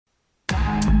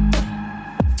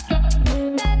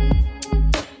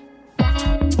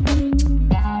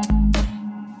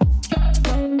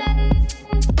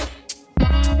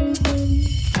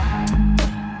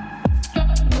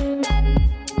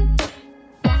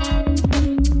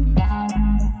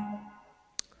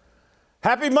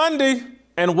Happy Monday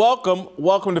and welcome.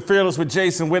 Welcome to Fearless with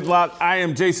Jason Whitlock. I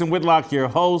am Jason Whitlock, your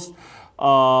host.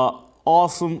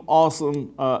 Awesome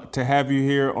to have you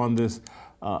here on this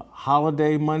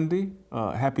holiday Monday.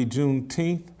 Happy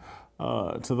Juneteenth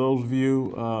to those of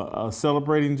you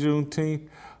celebrating Juneteenth.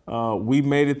 We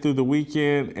made it through the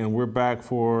weekend and we're back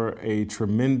for a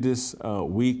tremendous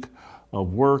week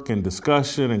of work and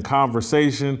discussion and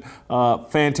conversation.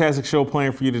 Fantastic show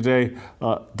planned for you today.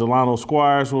 Delano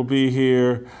Squires will be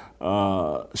here.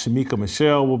 Shamika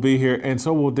Michelle will be here. And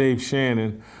so will Dave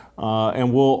Shannon.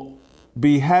 And we'll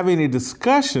be having a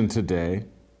discussion today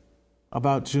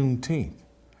about Juneteenth.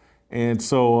 And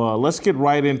so let's get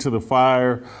right into the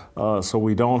fire so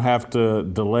we don't have to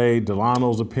delay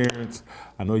Delano's appearance.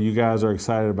 I know you guys are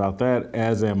excited about that,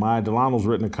 as am I. Delano's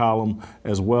written a column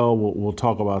as well. We'll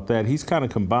talk about that. He's kind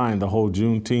of combined the whole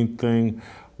Juneteenth thing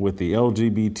with the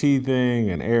LGBT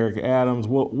thing and Eric Adams.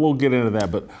 We'll get into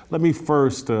that. But let me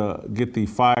first get the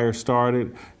fire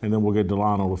started, and then we'll get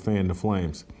Delano to fan the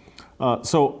flames.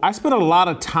 So I spent a lot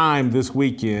of time this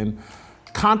weekend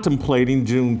contemplating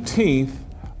Juneteenth,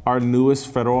 our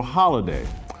newest federal holiday.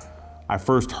 I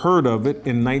first heard of it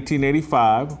in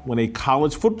 1985 when a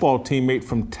college football teammate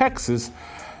from Texas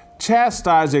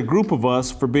chastised a group of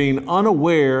us for being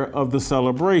unaware of the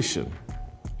celebration.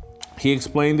 He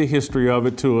explained the history of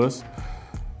it to us.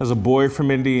 As a boy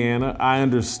from Indiana, I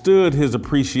understood his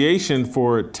appreciation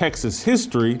for Texas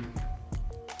history,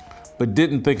 but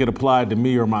didn't think it applied to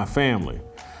me or my family.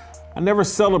 I never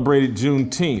celebrated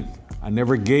Juneteenth. I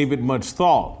never gave it much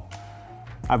thought.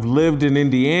 I've lived in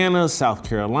Indiana, South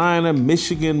Carolina,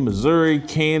 Michigan, Missouri,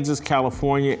 Kansas,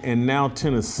 California, and now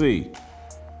Tennessee.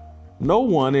 No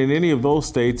one in any of those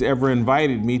states ever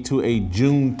invited me to a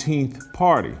Juneteenth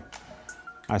party.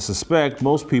 I suspect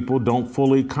most people don't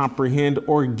fully comprehend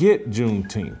or get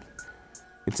Juneteenth.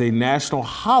 It's a national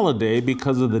holiday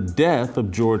because of the death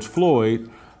of George Floyd,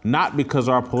 not because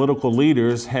our political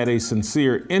leaders had a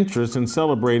sincere interest in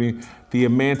celebrating the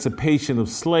emancipation of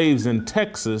slaves in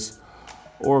Texas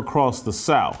or across the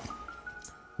South.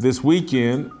 This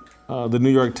weekend, the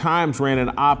New York Times ran an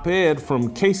op-ed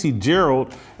from Casey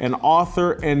Gerald, an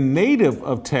author and native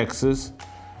of Texas.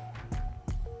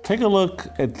 Take a look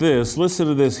at this. Listen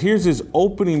to this. Here's his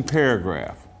opening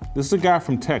paragraph. This is a guy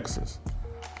from Texas.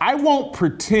 I won't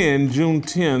pretend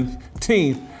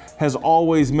Juneteenth has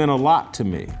always meant a lot to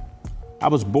me. I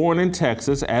was born in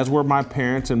Texas, as were my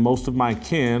parents and most of my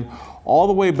kin, all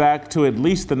the way back to at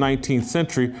least the 19th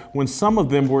century when some of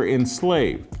them were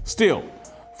enslaved. Still,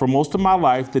 for most of my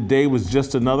life, the day was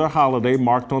just another holiday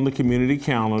marked on the community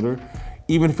calendar,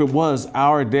 even if it was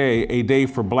our day, a day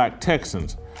for Black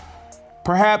Texans.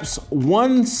 Perhaps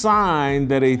one sign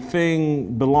that a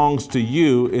thing belongs to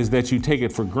you is that you take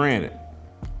it for granted.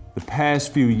 The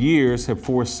past few years have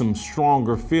forced some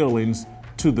stronger feelings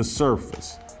to the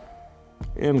surface.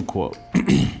 End quote.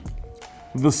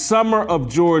 The summer of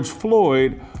George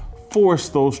Floyd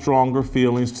forced those stronger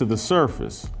feelings to the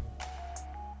surface.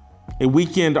 A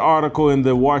weekend article in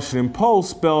the Washington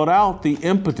Post spelled out the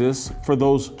impetus for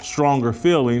those stronger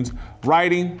feelings,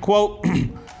 writing, quote,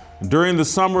 during the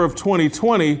summer of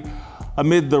 2020,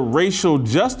 amid the racial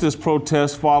justice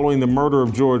protests following the murder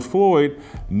of George Floyd,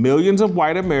 millions of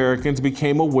white Americans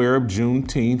became aware of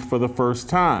Juneteenth for the first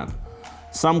time.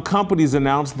 Some companies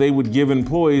announced they would give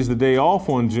employees the day off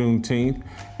on Juneteenth,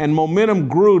 and momentum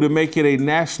grew to make it a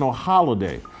national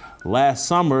holiday. Last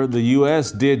summer, the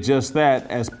U.S. did just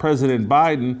that as President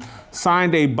Biden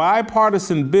signed a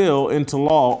bipartisan bill into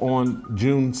law on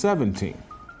June 17th.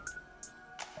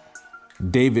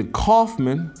 David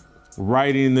Kaufman,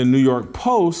 writing in the New York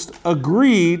Post,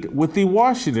 agreed with the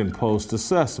Washington Post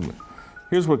assessment.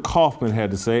 Here's what Kaufman had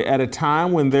to say. At a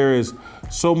time when there is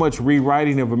so much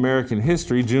rewriting of American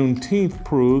history, Juneteenth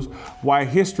proves why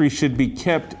history should be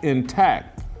kept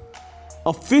intact.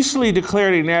 Officially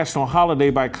declared a national holiday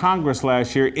by Congress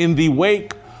last year in the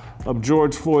wake of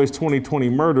George Floyd's 2020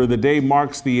 murder, the day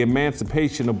marks the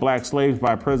emancipation of Black slaves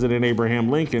by President Abraham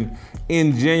Lincoln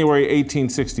in January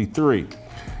 1863.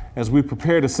 As we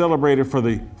prepare to celebrate it for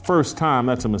the first time,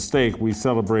 that's a mistake, we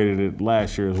celebrated it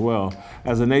last year as well,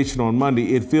 as a nation on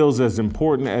Monday, it feels as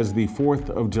important as the 4th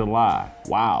of July.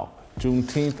 Wow,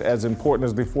 Juneteenth as important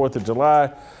as the 4th of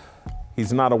July.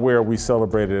 He's not aware we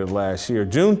celebrated it last year.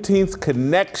 Juneteenth's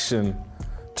connection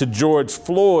to George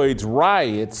Floyd's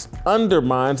riots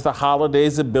undermines the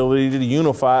holiday's ability to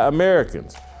unify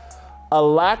Americans. A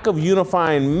lack of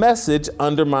unifying message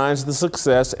undermines the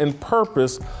success and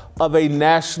purpose of a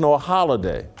national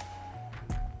holiday.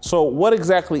 So what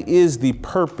exactly is the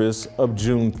purpose of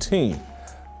Juneteenth?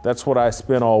 That's what I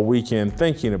spent all weekend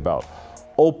thinking about.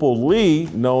 Opal Lee,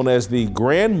 known as the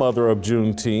grandmother of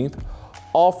Juneteenth,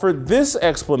 offered this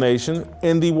explanation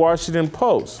in the Washington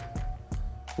Post,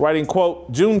 writing,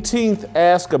 quote, "Juneteenth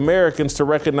asks Americans to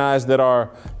recognize that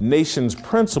our nation's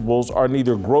principles are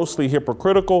neither grossly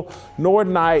hypocritical nor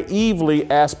naively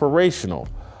aspirational.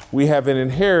 We have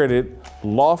inherited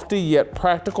lofty yet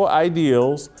practical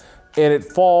ideals, and it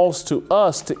falls to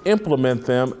us to implement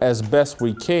them as best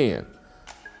we can.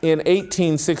 In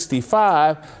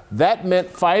 1865, that meant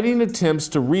fighting attempts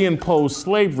to reimpose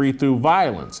slavery through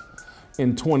violence.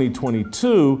 In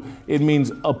 2022, it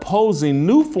means opposing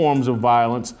new forms of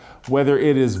violence, whether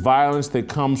it is violence that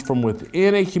comes from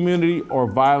within a community or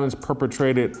violence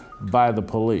perpetrated by the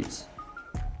police."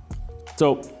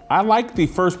 So I like the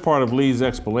first part of Lee's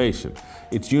explanation.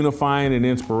 It's unifying and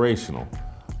inspirational.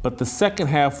 But the second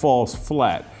half falls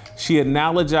flat. She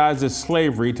analogizes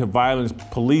slavery to violent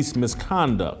police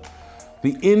misconduct.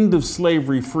 The end of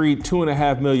slavery freed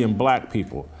 2.5 million black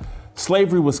people.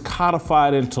 Slavery was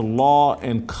codified into law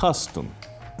and custom.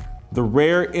 The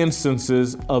rare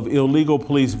instances of illegal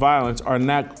police violence are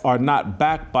not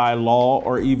backed by law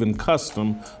or even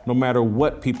custom, no matter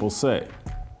what people say.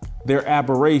 They're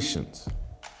aberrations.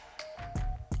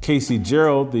 Casey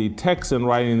Gerald, the Texan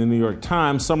writing in the New York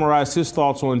Times, summarized his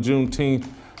thoughts on Juneteenth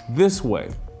this way,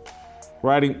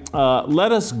 writing,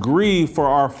 "Let us grieve for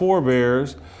our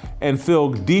forebears and feel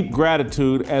deep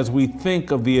gratitude as we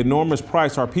think of the enormous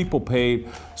price our people paid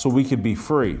so we could be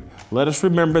free. Let us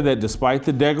remember that despite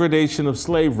the degradation of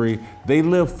slavery, they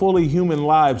lived fully human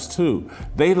lives too.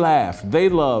 They laughed, they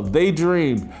loved, they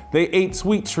dreamed, they ate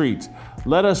sweet treats.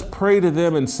 Let us pray to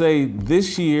them and say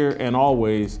this year and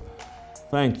always,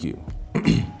 thank you."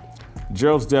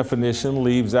 Gerald's definition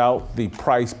leaves out the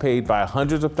price paid by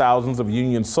hundreds of thousands of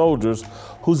Union soldiers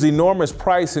whose enormous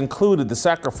price included the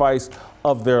sacrifice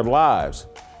of their lives.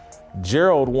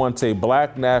 Gerald wants a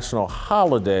black national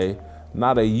holiday,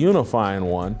 not a unifying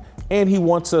one, and he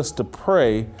wants us to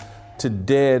pray to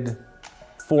dead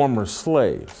former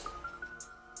slaves.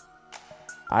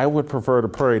 I would prefer to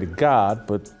pray to God,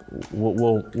 but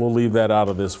we'll leave that out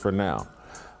of this for now.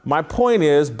 My point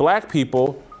is, black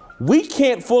people, we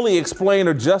can't fully explain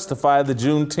or justify the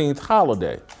Juneteenth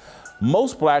holiday.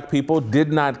 Most black people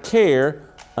did not care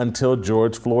until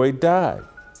George Floyd died.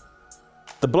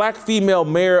 The black female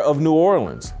mayor of New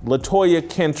Orleans, LaToya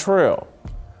Cantrell,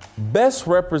 best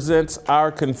represents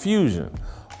our confusion.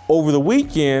 Over the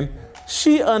weekend,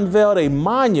 she unveiled a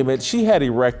monument she had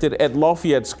erected at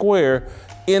Lafayette Square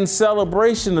in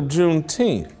celebration of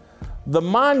Juneteenth. The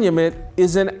monument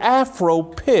is an Afro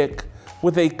pic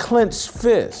with a clenched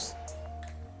fist.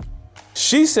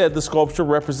 She said the sculpture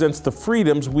represents the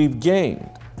freedoms we've gained.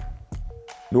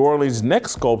 New Orleans'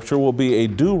 next sculpture will be a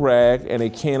do-rag and a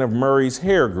can of Murray's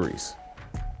hair grease.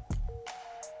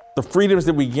 The freedoms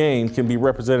that we gain can be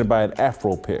represented by an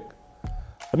Afro pic.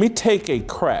 Let me take a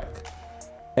crack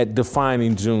at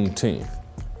defining Juneteenth.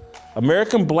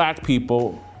 American black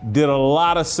people did a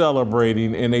lot of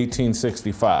celebrating in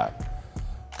 1865.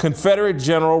 Confederate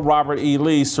General Robert E.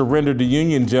 Lee surrendered to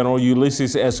Union General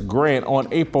Ulysses S. Grant on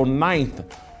April 9th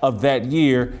of that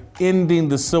year, ending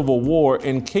the Civil War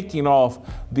and kicking off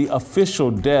the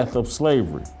official death of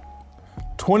slavery.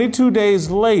 22 days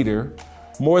later,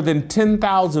 more than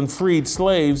 10,000 freed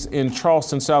slaves in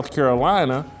Charleston, South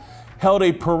Carolina, held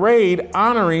a parade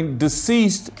honoring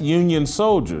deceased Union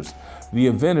soldiers. The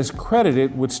event is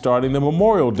credited with starting the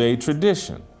Memorial Day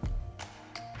tradition.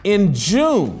 In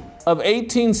June of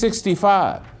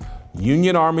 1865,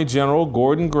 Union Army General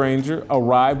Gordon Granger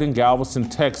arrived in Galveston,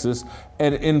 Texas,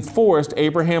 and enforced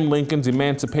Abraham Lincoln's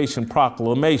Emancipation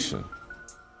Proclamation.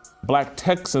 Black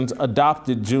Texans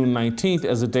adopted June 19th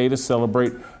as a day to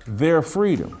celebrate their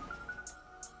freedom.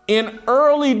 In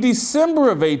early December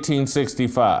of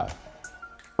 1865,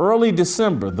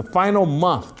 the final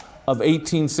month of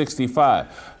 1865,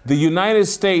 the United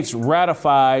States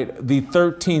ratified the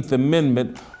 13th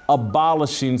Amendment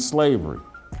abolishing slavery.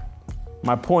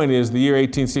 My point is, the year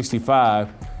 1865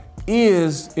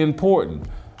 is important,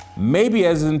 maybe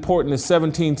as important as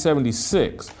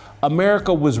 1776.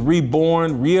 America was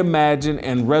reborn, reimagined,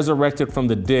 and resurrected from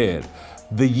the dead.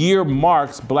 The year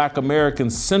marks Black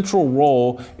Americans' central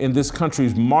role in this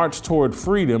country's march toward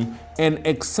freedom and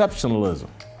exceptionalism.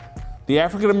 The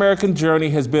African American journey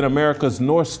has been America's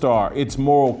North Star, its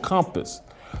moral compass.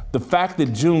 The fact that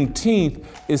Juneteenth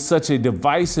is such a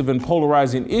divisive and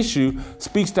polarizing issue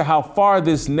speaks to how far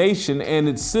this nation and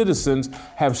its citizens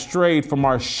have strayed from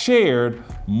our shared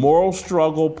moral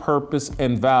struggle, purpose,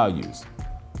 and values.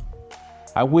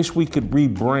 I wish we could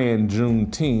rebrand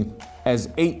Juneteenth as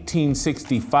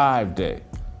 1865 Day.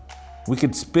 We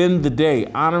could spend the day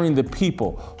honoring the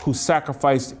people who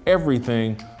sacrificed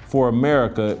everything for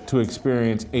America to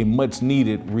experience a much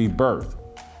needed rebirth.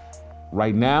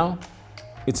 Right now,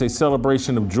 it's a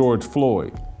celebration of George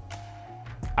Floyd.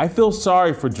 I feel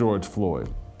sorry for George Floyd.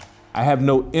 I have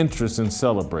no interest in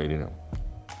celebrating him.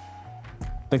 I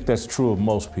think that's true of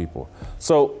most people.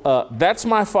 So that's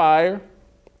my fire.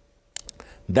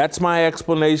 That's my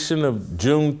explanation of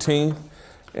Juneteenth.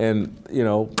 And, you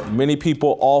know, many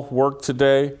people off work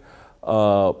today,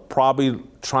 probably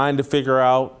trying to figure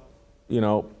out, you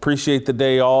know, appreciate the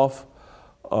day off,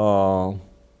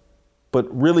 but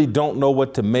really don't know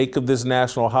what to make of this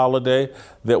national holiday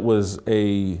that was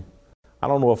I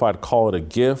don't know if I'd call it a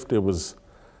gift. It was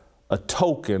a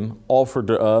token offered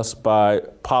to us by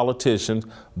politicians,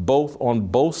 on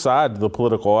both sides of the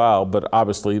political aisle, but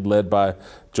obviously led by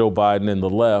Joe Biden and the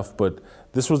left. But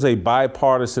this was a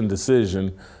bipartisan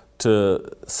decision to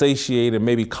satiate and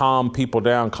maybe calm people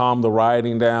down, calm the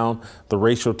rioting down, the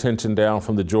racial tension down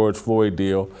from the George Floyd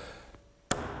deal.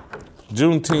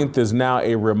 Juneteenth is now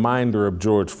a reminder of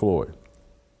George Floyd.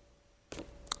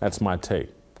 That's my take.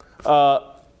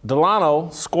 Delano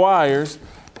Squires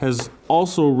has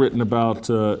also written about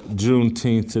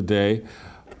Juneteenth today,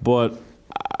 but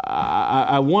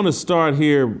I want to start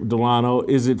here, Delano.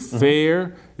 Is it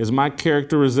fair? Is my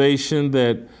characterization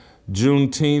that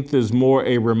Juneteenth is more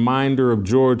a reminder of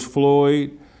George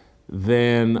Floyd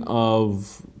than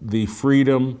of the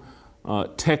freedom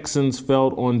Texans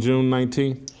felt on June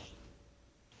 19th?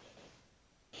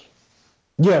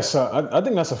 Yes, I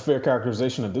think that's a fair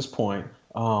characterization at this point.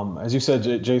 As you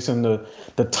said, Jason,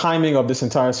 the timing of this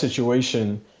entire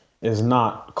situation is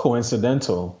not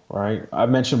coincidental, right? I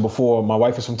mentioned before, my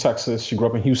wife is from Texas. She grew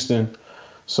up in Houston,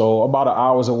 so about an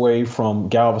hour's away from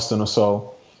Galveston or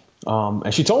so.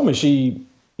 And she told me she,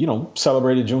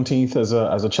 celebrated Juneteenth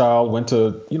as a child, went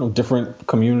to, different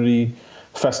community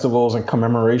festivals and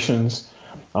commemorations.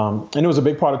 And it was a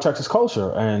big part of Texas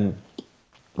culture. And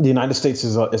the United States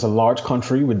is a large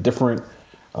country with different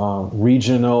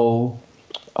regional,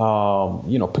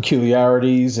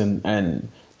 peculiarities and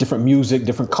different music,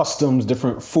 different customs,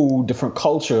 different food, different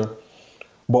culture.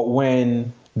 But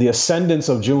when the ascendance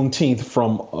of Juneteenth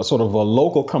from a sort of a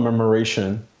local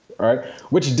commemoration, right,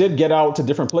 which did get out to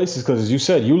different places, because as you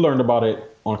said, you learned about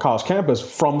it on a college campus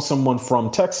from someone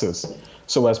from Texas.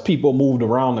 So as people moved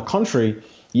around the country,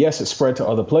 yes, it spread to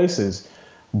other places.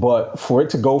 But for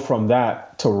it to go from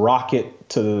that to rocket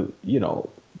to,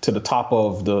 to the top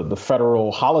of the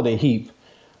federal holiday heap,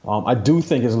 I do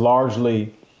think is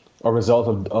largely a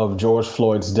result of George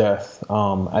Floyd's death.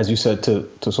 As you said,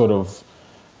 to sort of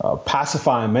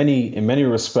pacify in many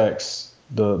respects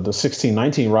the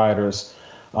 1619 rioters.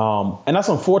 And that's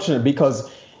unfortunate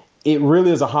because it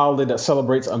really is a holiday that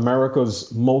celebrates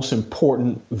America's most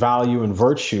important value and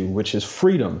virtue, which is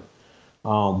freedom.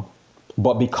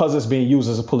 But because it's being used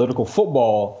as a political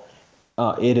football,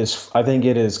 I think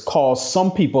it has caused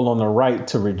some people on the right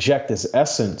to reject its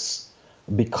essence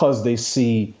because they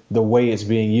see the way it's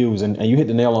being used. And you hit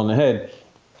the nail on the head.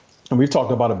 And we've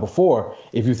talked about it before.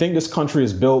 If you think this country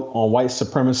is built on white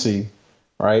supremacy,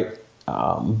 right,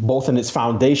 both in its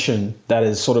foundation that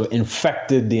has sort of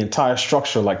infected the entire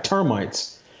structure like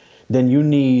termites, then you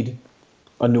need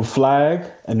a new flag,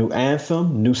 a new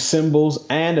anthem, new symbols,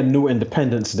 and a new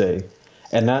Independence Day.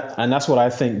 And that's what I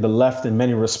think the left in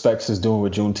many respects is doing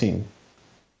with Juneteenth.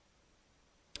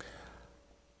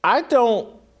 I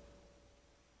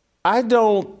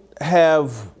don't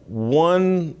have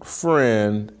one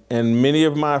friend, and many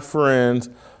of my friends,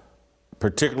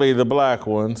 particularly the black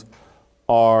ones,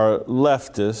 are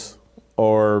leftists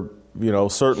or,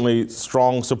 certainly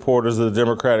strong supporters of the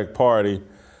Democratic Party.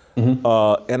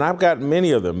 Mm-hmm. And I've got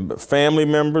many of them, family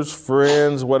members,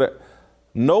 friends, whatever.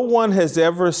 No one has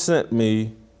ever sent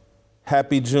me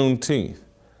Happy Juneteenth.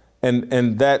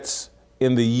 And that's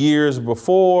in the years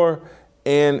before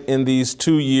and in these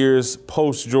 2 years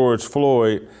post George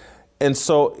Floyd. And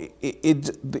so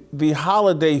the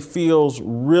holiday feels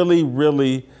really,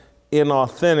 really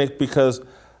inauthentic because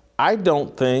I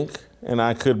don't think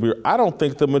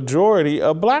the majority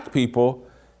of black people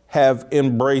have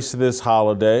embraced this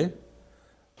holiday,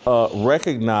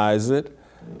 recognize it.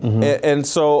 Mm-hmm. And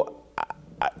so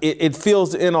it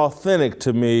feels inauthentic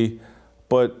to me,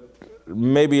 but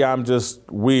maybe I'm just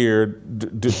weird.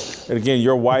 And again,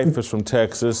 your wife is from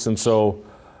Texas, and so,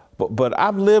 but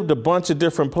I've lived a bunch of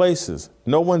different places.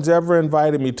 No one's ever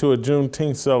invited me to a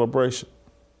Juneteenth celebration.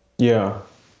 Yeah.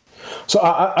 So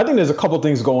I think there's a couple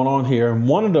things going on here, and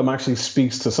one of them actually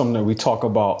speaks to something that we talk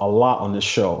about a lot on this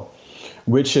show,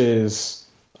 which is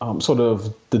sort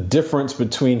of the difference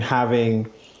between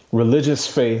having religious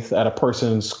faith at a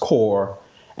person's core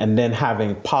and then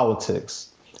having politics.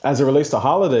 As it relates to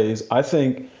holidays, I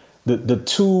think the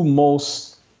two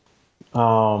most,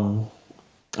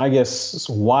 I guess,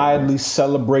 widely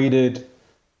celebrated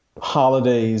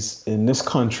holidays in this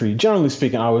country, generally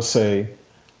speaking, I would say,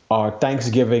 are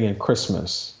Thanksgiving and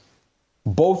Christmas,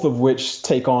 both of which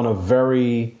take on a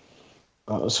very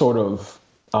sort of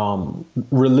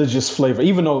religious flavor,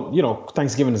 even though,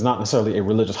 Thanksgiving is not necessarily a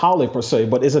religious holiday per se,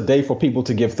 but it's a day for people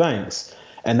to give thanks.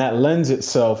 And that lends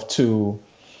itself to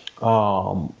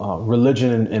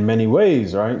religion in many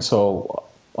ways, right? So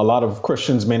a lot of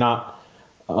Christians may not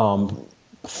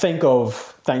think of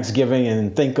Thanksgiving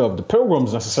and think of the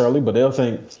Pilgrims necessarily, but they'll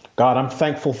think, God, I'm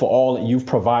thankful for all that you've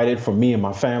provided for me and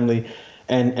my family.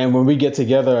 And when we get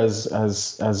together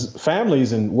as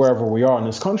families and wherever we are in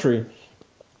this country,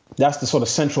 that's the sort of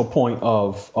central point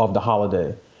of the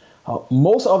holiday.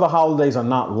 Most other holidays are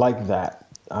not like that.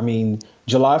 I mean,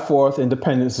 July 4th,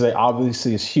 Independence Day,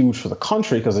 obviously is huge for the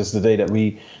country because it's the day that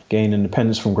we gained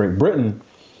independence from Great Britain.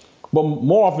 But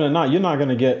more often than not, you're not going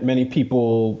to get many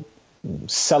people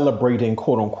celebrating,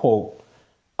 quote unquote,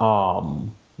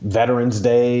 Veterans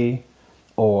Day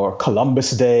or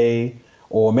Columbus Day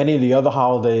or many of the other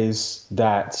holidays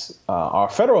that are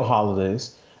federal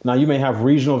holidays. Now, you may have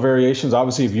regional variations.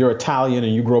 Obviously, if you're Italian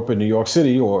and you grew up in New York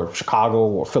City or Chicago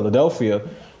or Philadelphia,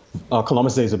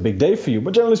 Columbus Day is a big day for you.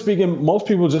 But generally speaking, most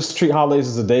people just treat holidays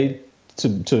as a day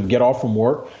to get off from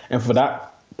work. And for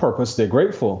that purpose, they're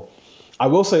grateful. I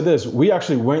will say this. We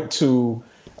actually went to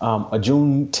a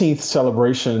Juneteenth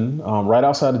celebration right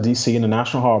outside of D.C. in the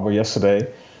National Harbor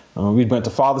yesterday. We went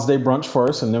to Father's Day brunch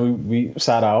first, and then we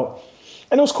sat out.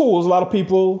 And it was cool. It was a lot of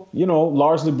people,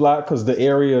 largely black because the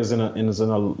area is in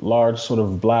a large sort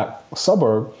of black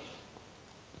suburb.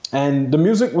 And the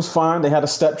music was fine. They had a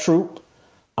step troupe.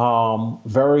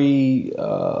 Very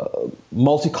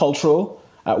multicultural.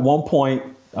 At one point,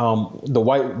 one of the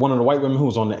white women who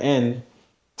was on the end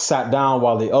sat down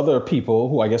while the other people,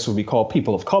 who I guess would be called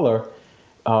people of color,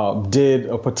 did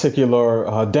a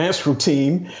particular dance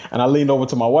routine. And I leaned over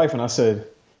to my wife and I said,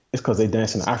 it's because they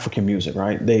dance in African music,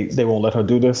 right? They won't let her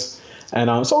do this.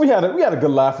 And so we had a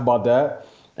good laugh about that.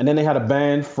 And then they had a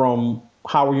band from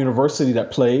Howard University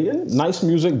that played nice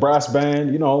music, brass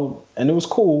band, and it was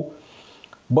cool.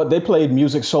 But they played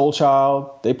Music Soul Child.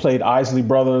 They played Isley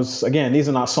Brothers. Again, these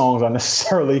are not songs I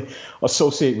necessarily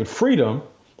associate with freedom.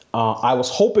 I was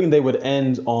hoping they would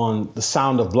end on The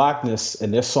Sound of Blackness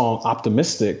and their song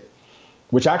Optimistic,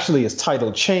 which actually is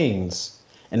titled Chains.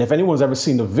 And if anyone's ever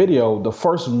seen the video, the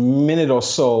first minute or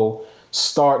so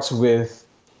starts with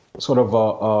sort of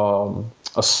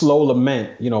a slow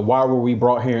lament, why were we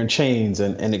brought here in chains?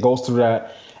 And it goes through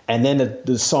that. And then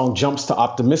the song jumps to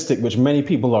Optimistic, which many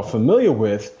people are familiar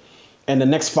with. And the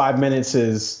next 5 minutes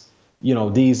is,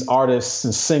 these artists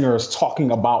and singers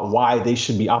talking about why they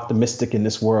should be optimistic in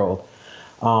this world.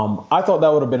 I thought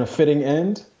that would have been a fitting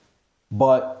end.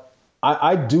 But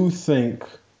I do think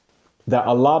that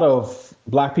a lot of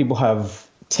Black people have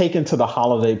taken to the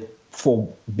holiday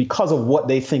because of what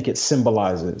they think it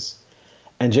symbolizes.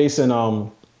 And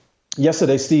Jason,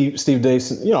 yesterday, Steve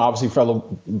Dace, obviously fellow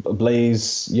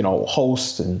Blaze,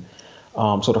 host and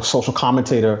sort of social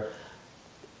commentator,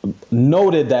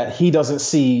 noted that he doesn't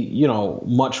see,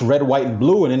 much red, white, and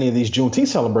blue in any of these Juneteenth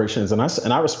celebrations. And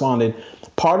I responded,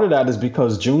 part of that is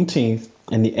because Juneteenth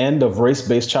and the end of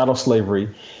race-based chattel slavery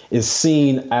is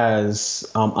seen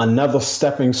as another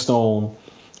stepping stone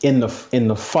in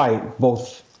the fight,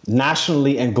 both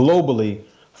nationally and globally,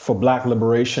 for Black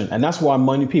liberation. And that's why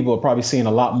many people are probably seeing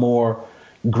a lot more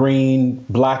green,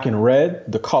 black, and red,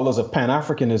 the colors of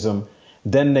Pan-Africanism,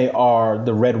 than they are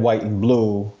the red, white, and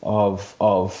blue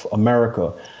of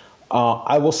America.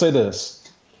 I will say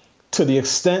this, to the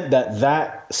extent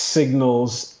that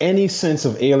signals any sense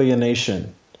of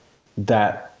alienation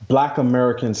that Black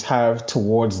Americans have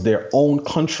towards their own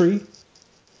country,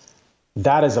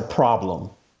 that is a problem.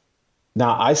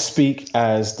 Now, I speak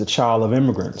as the child of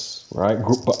immigrants, right?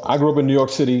 I grew up in New York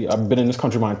City. I've been in this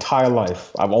country my entire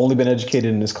life. I've only been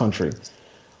educated in this country.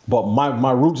 But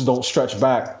my roots don't stretch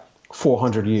back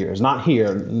 400 years. Not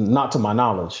here, not to my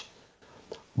knowledge.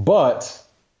 But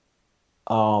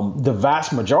the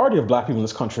vast majority of Black people in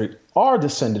this country are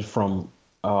descended from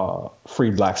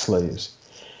freed Black slaves.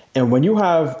 And when you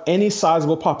have any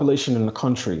sizable population in the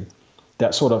country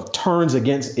that sort of turns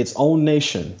against its own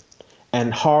nation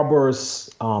and harbors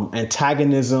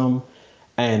antagonism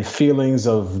and feelings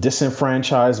of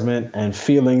disenfranchisement and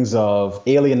feelings of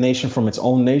alienation from its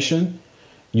own nation,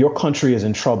 your country is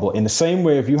in trouble. In the same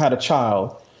way, if you had a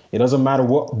child, it doesn't matter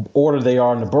what order they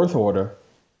are in the birth order,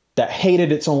 that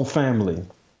hated its own family,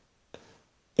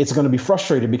 it's going to be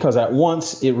frustrated because at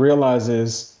once it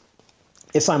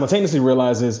simultaneously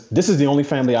realizes this is the only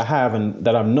family I have and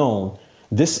that I've known.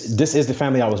 This is the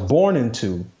family I was born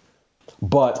into,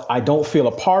 but I don't feel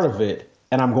a part of it,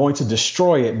 and I'm going to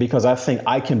destroy it because I think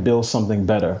I can build something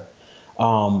better.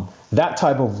 That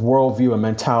type of worldview and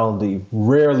mentality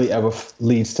rarely ever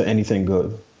leads to anything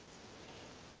good.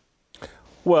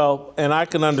 Well, and I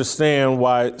can understand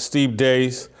why Steve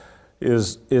Dace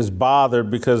is bothered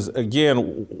because, again,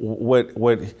 what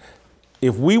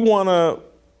if we want to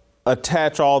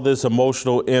attach all this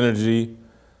emotional energy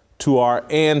to our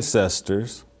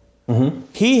ancestors,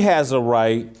 he has a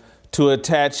right to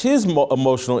attach his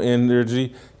emotional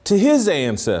energy to his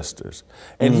ancestors.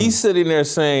 And he's sitting there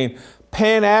saying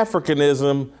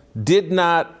Pan-Africanism did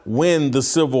not win the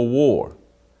Civil War.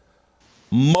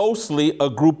 Mostly a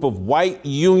group of white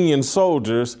Union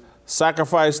soldiers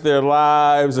sacrificed their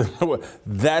lives.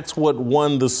 That's what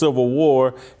won the Civil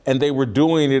War, and they were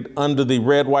doing it under the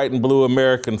red, white, and blue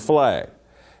American flag.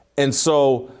 And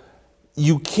so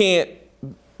you can't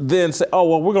then say, oh,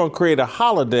 well, we're going to create a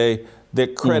holiday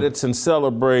that credits and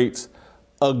celebrates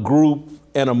a group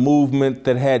and a movement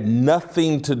that had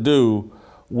nothing to do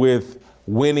with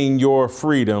winning your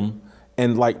freedom.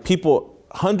 And like people,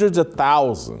 hundreds of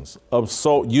thousands of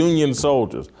Union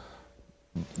soldiers,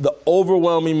 the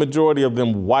overwhelming majority of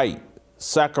them white,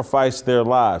 sacrificed their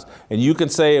lives. And you can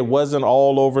say it wasn't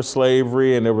all over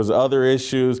slavery and there was other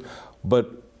issues, but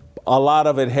a lot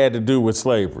of it had to do with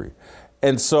slavery.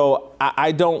 And so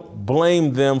I don't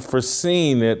blame them for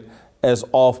seeing it as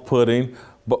off-putting.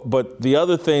 But the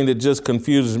other thing that just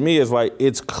confuses me is like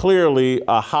it's clearly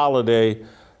a holiday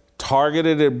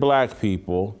targeted at black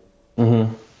people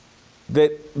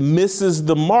that misses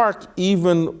the mark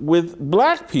even with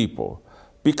black people.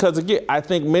 Because again, I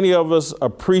think many of us are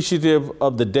appreciative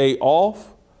of the day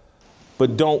off,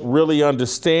 but don't really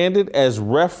understand it as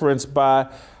referenced by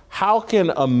how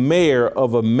can a mayor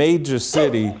of a major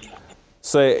city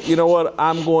say, you know what,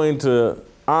 I'm going to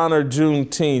honor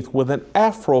Juneteenth with an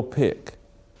Afro pick.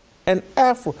 An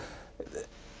Afro.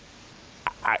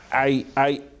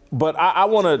 But I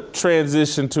want to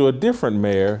transition to a different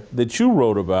mayor that you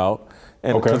wrote about,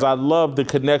 and because I love the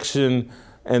connection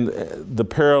and the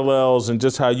parallels and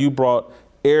just how you brought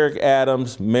Eric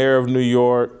Adams, mayor of New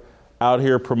York, out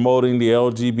here promoting the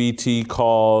LGBT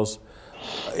cause.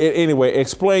 Anyway,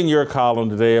 explain your column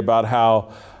today about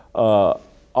how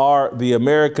the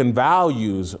American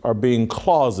values are being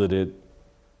closeted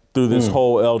through this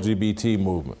whole LGBT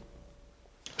movement.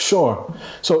 Sure.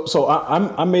 So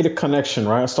I made a connection,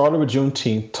 right? I started with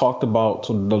Juneteenth, talked about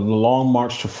the long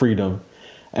march to freedom.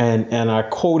 And I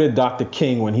quoted Dr.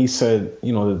 King when he said,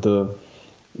 you know,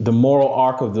 the moral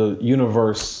arc of the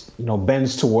universe, you know,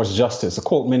 bends towards justice, a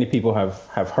quote many people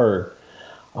have heard.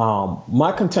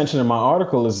 My contention in my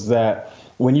article is that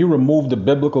when you remove the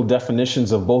biblical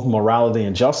definitions of both morality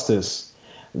and justice,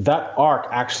 that arc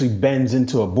actually bends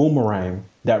into a boomerang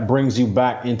that brings you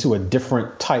back into a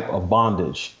different type of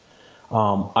bondage.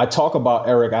 I talk about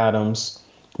Eric Adams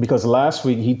because last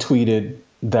week he tweeted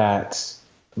that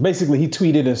basically he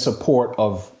tweeted in support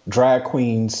of drag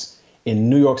queens in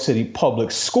New York City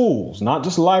public schools, not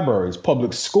just libraries,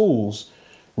 public schools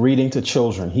reading to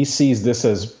children. He sees this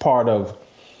as part of,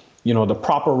 you know, the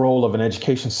proper role of an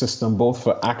education system, both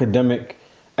for academic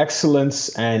excellence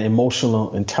and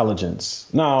emotional intelligence.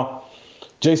 Now,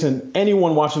 Jason,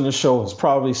 anyone watching the show has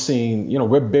probably seen, you know,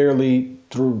 we're barely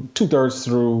through 2/3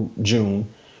 through June.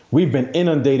 We've been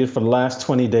inundated for the last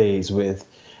 20 days with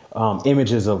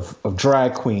images of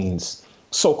drag queens,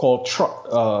 so-called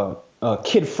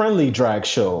kid-friendly drag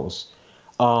shows,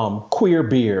 queer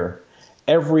beer,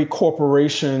 every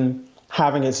corporation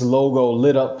having its logo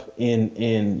lit up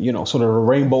in you know, sort of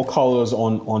rainbow colors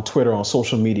on Twitter, on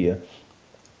social media.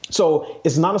 So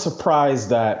it's not a surprise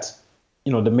that,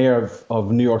 you know, the mayor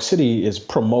of New York City is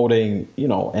promoting, you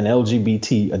know, an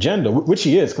LGBT agenda, which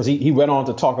he is, because he went on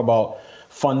to talk about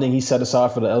funding he set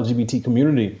aside for the LGBT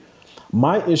community.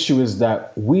 My issue is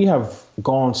that we have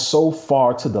gone so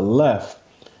far to the left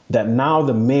that now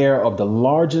the mayor of the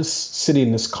largest city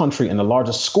in this country and the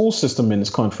largest school system in this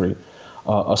country,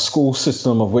 a school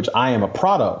system of which I am a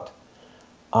product,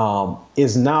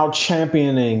 is now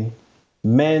championing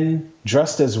men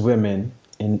dressed as women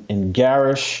in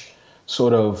garish,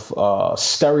 sort of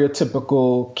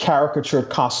stereotypical, caricatured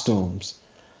costumes.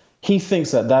 He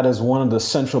thinks that is one of the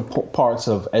central parts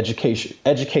of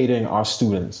educating our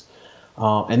students.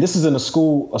 And this is in a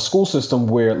school system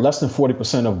where less than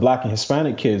 40% of Black and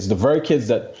Hispanic kids, the very kids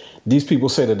that these people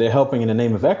say that they're helping in the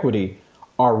name of equity,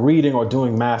 are reading or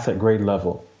doing math at grade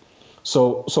level.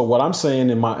 So what I'm saying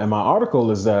in my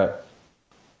article is that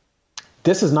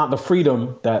this is not the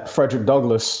freedom that Frederick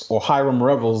Douglass or Hiram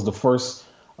Revels, the first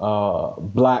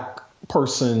black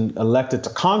person elected to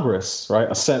Congress, right,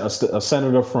 a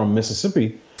senator from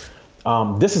Mississippi,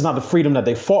 this is not the freedom that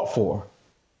they fought for.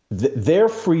 Their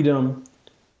freedom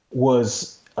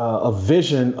was a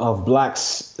vision of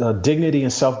blacks' dignity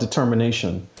and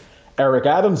self-determination. Eric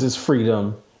Adams's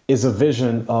freedom is a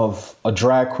vision of a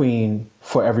drag queen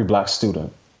for every black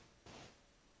student.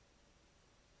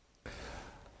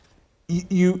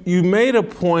 You made a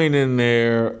point in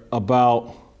there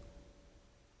about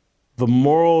the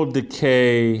moral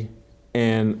decay,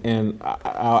 and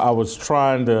I was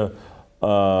trying to.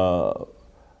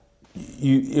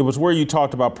 It was where you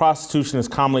talked about prostitution is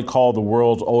commonly called the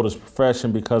world's oldest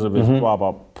profession because of its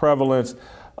prevalence.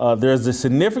 There's a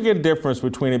significant difference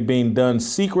between it being done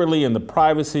secretly in the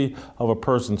privacy of a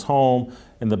person's home,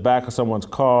 in the back of someone's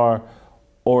car,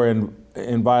 or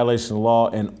in violation of law,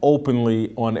 and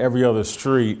openly on every other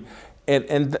street.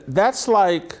 And that's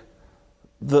like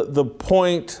the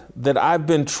point that I've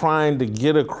been trying to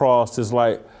get across is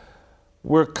like,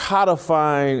 we're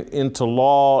codifying into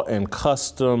law and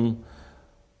custom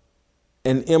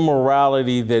an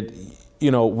immorality that,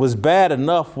 was bad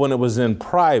enough when it was in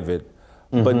private.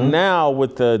 But now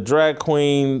with the drag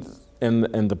queens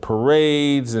and the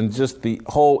parades and just the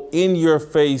whole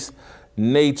in-your-face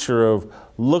nature of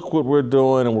look what we're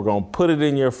doing and we're going to put it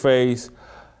in your face,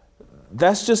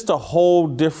 that's just a whole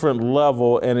different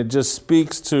level. And it just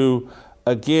speaks to,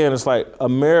 again, it's like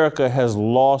America has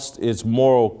lost its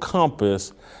moral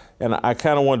compass. And I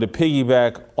kind of wanted to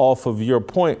piggyback off of your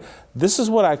point. This is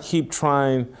what I keep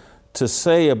trying to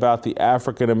say about the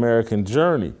African-American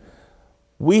journey.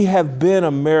 We have been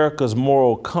America's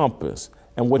moral compass.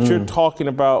 And what you're talking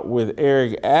about with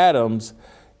Eric Adams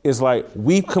is like,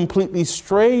 we've completely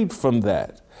strayed from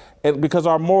that. And because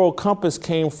our moral compass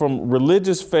came from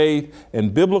religious faith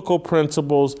and biblical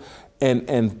principles,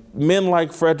 and men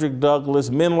like Frederick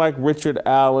Douglass, men like Richard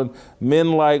Allen,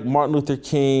 men like Martin Luther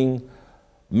King,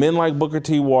 men like Booker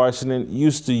T. Washington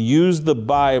used to use the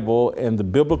Bible and the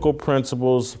biblical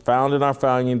principles found in our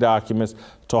founding documents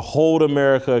to hold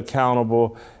America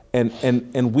accountable.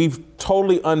 And we've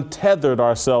totally untethered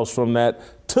ourselves from that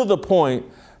to the point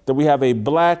that we have a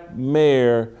black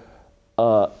mayor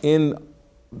in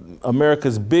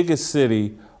America's biggest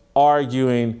city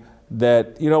arguing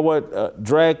that,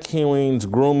 drag queens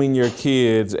grooming your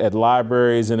kids at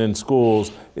libraries and in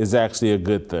schools is actually a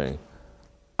good thing.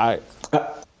 I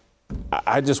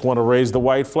just want to raise the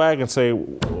white flag and say,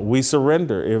 we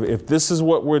surrender. If this is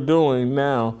what we're doing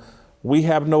now, we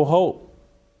have no hope.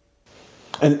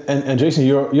 And Jason,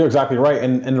 you're exactly right.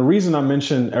 And the reason I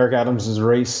mentioned Eric Adams's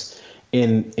race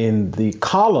in the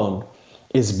column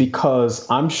is because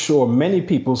I'm sure many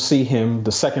people see him,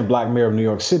 the second black mayor of New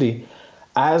York City,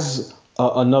 as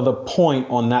another point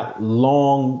on that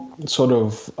long sort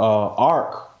of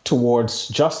arc towards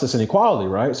justice and equality,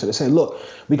 right? So they say, look,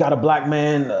 we got a black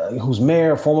man who's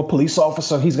mayor, former police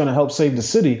officer, he's going to help save the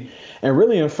city. And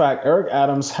really, in fact, Eric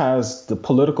Adams has the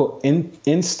political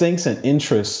instincts and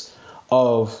interests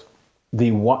of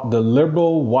the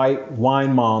liberal white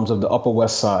wine moms of the Upper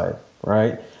West Side,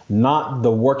 right? Not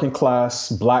the working class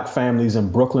black families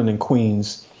in Brooklyn and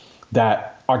Queens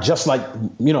that are just like,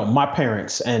 my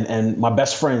parents and my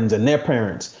best friends and their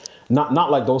parents.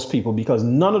 Not like those people, because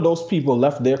none of those people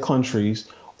left their countries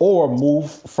or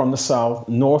moved from the South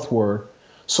northward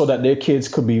so that their kids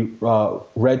could be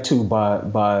read to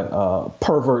by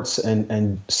perverts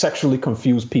and sexually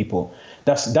confused people.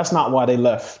 That's not why they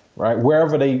left, right?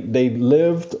 Wherever they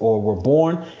lived or were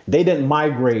born, they didn't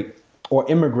migrate or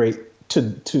immigrate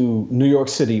to New York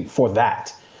City for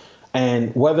that.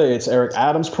 And whether it's Eric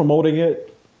Adams promoting it,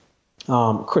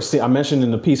 I mentioned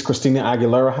in the piece, Christina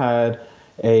Aguilera had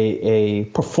a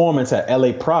performance at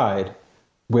LA Pride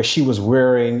where she was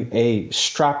wearing a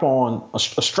strap-on,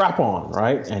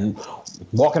 right? And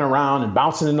walking around and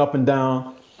bouncing it up and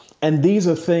down. And these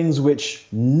are things which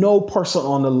no person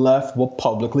on the left will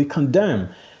publicly condemn.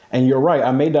 And you're right,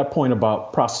 I made that point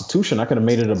about prostitution. I could have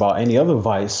made it about any other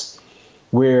vice,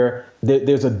 where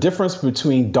there's a difference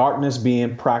between darkness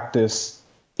being practiced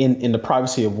in the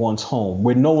privacy of one's home,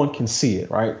 where no one can see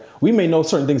it, right? We may know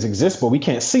certain things exist, but we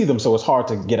can't see them, so it's hard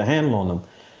to get a handle on them.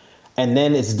 And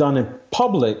then it's done in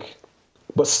public,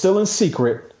 but still in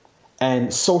secret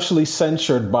and socially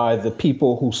censured by the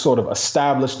people who sort of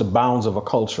establish the bounds of a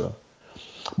culture.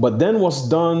 But then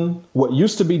what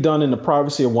used to be done in the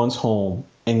privacy of one's home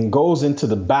and goes into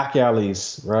the back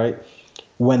alleys, right?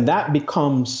 When that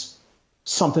becomes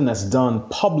something that's done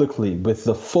publicly with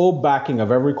the full backing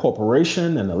of every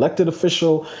corporation and elected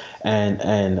official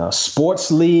and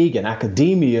sports league and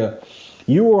academia,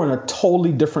 you are in a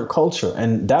totally different culture.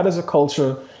 And that is a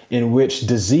culture in which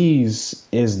disease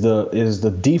is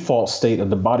the default state of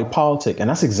the body politic. And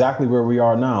that's exactly where we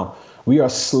are now. We are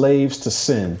slaves to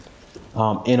sin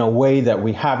in a way that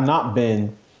we have not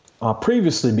been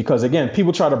previously, because again,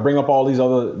 people try to bring up all these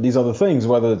other things,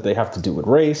 whether they have to do with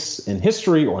race in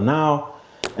history or now.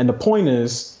 And the point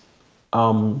is,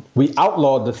 we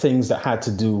outlawed the things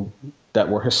that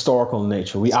were historical in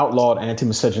nature. We outlawed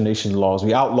anti-miscegenation laws.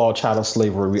 We outlawed chattel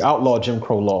slavery. We outlawed Jim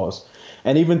Crow laws.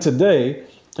 And even today,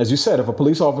 as you said, if a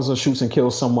police officer shoots and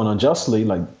kills someone unjustly,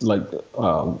 but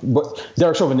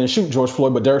Derek Chauvin didn't shoot George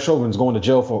Floyd, but Derek Chauvin's going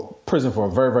to prison for a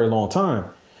very, very long time.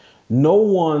 No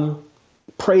one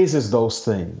praises those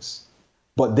things,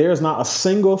 but there's not a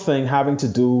single thing having to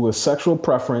do with sexual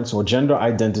preference or gender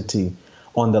identity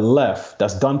on the left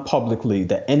that's done publicly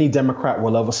that any Democrat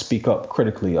will ever speak up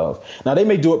critically of. Now, they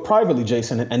may do it privately,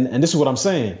 Jason, and this is what I'm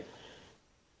saying.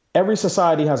 Every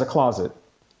society has a closet.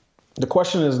 The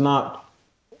question is not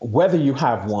whether you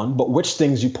have one, but which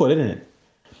things you put in it.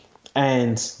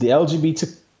 And the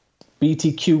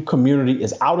LGBTQ community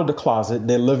is out of the closet.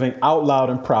 They're living out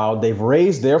loud and proud. They've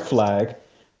raised their flag,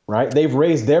 right? They've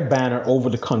raised their banner over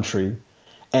the country.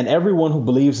 And everyone who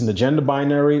believes in the gender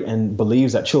binary and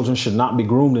believes that children should not be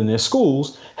groomed in their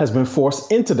schools has been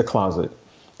forced into the closet.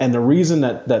 And the reason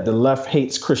that the left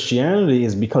hates Christianity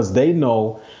is because they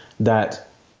know that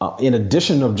in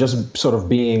addition of just sort of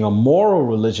being a moral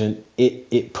religion,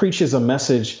 it preaches a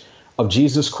message of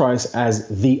Jesus Christ as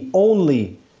the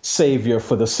only savior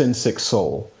for the sin-sick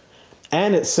soul.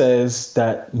 And it says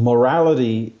that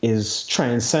morality is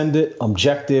transcendent,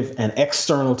 objective, and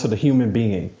external to the human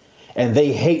being. And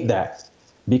they hate that,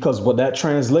 because what that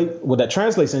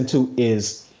translates into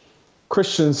is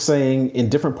Christians saying in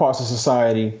different parts of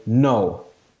society, no,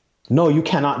 you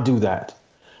cannot do that.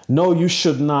 No, you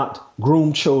should not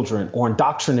groom children or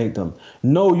indoctrinate them.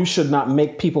 No, you should not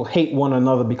make people hate one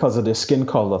another because of their skin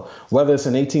color, whether it's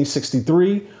in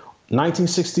 1863,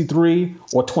 1963,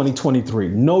 or 2023.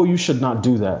 No, you should not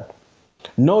do that.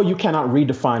 No, you cannot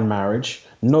redefine marriage.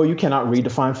 No, you cannot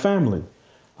redefine family.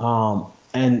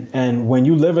 And when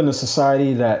you live in a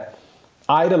society that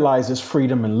idolizes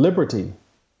freedom and liberty,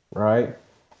 right,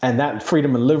 and that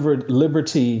freedom and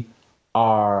liberty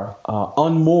are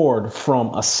unmoored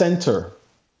from a center,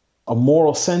 a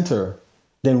moral center,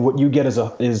 then what you get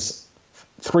is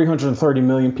 330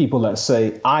 million people that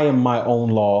say, I am my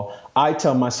own law. I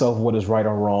tell myself what is right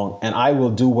or wrong, and I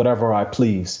will do whatever I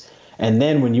please. And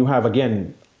then when you have,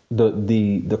 again,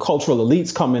 the cultural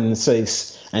elites come in and say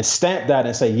and stamp that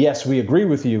and say, yes, we agree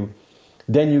with you,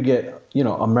 then you get,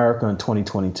 America in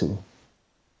 2022.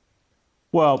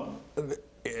 Well,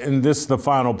 and this is the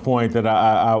final point that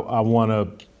I want to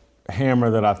hammer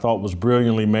that I thought was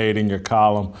brilliantly made in your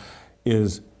column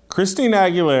is Christina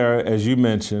Aguilera, as you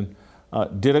mentioned,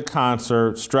 did a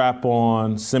concert, strap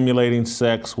on, simulating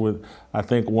sex with, I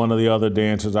think, one of the other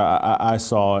dancers. I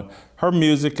saw it. Her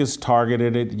music is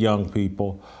targeted at young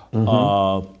people,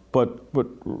 but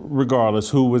regardless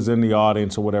who was in the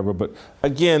audience or whatever. But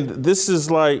again, this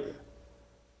is like,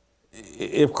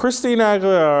 if Christina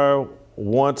Aguilera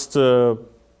wants to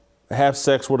have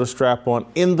sex with a strap-on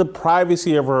in the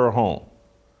privacy of her home,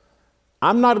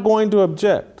 I'm not going to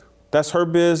object. That's her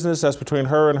business. That's between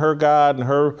her and her God and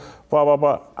her blah, blah,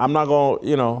 blah. I'm not going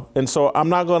to, and so I'm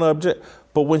not going to object.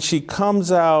 But when she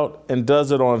comes out and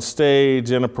does it on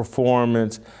stage in a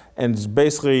performance and is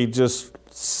basically just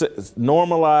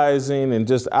normalizing and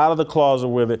just out of the closet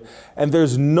with it, and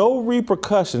there's no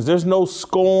repercussions, there's no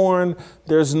scorn,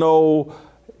 there's no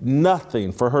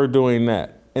nothing for her doing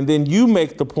that. And then you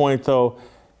make the point, though,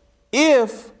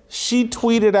 if she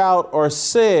tweeted out or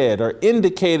said or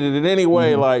indicated in any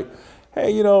way like,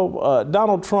 hey,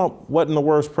 Donald Trump wasn't the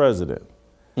worst president.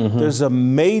 There's a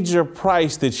major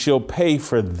price that she'll pay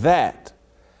for that.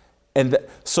 And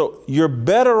so you're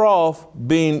better off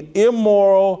being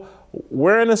immoral,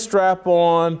 wearing a strap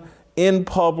on in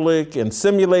public and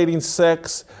simulating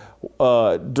sex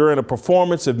during a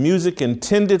performance of music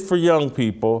intended for young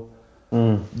people.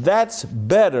 That's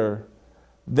better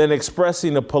than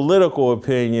expressing a political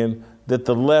opinion that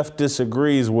the left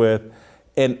disagrees with.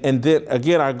 And then,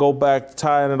 again, I go back to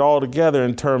tying it all together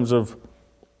in terms of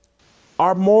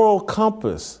our moral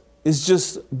compass has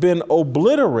just been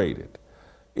obliterated.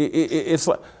 It's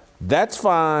like, that's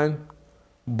fine,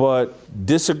 but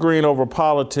disagreeing over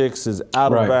politics is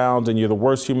out of bounds, and you're the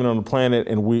worst human on the planet,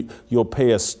 and you'll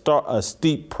pay a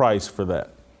steep price for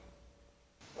that.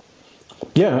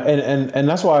 Yeah, and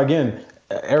that's why, again,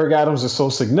 Eric Adams is so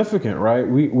significant, right?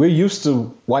 We're used to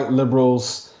white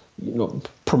liberals,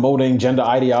 promoting gender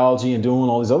ideology and doing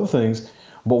all these other things.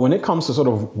 But when it comes to sort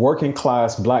of working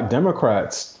class Black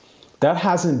Democrats, that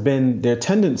hasn't been their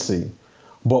tendency.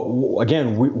 But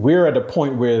again, we're at a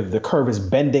point where the curve is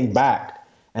bending back.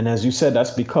 And as you said,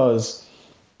 that's because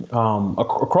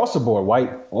across the board,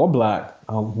 white or Black,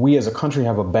 we as a country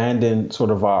have abandoned sort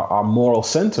of our moral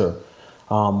center.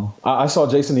 I saw,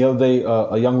 Jason, the other day,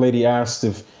 a young lady asked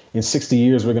if in 60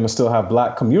 years we're going to still have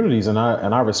Black communities. And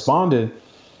I responded,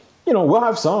 we'll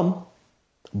have some,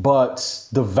 but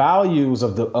the values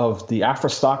of the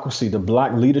aristocracy, the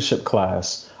Black leadership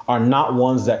class, are not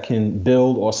ones that can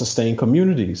build or sustain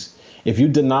communities. If you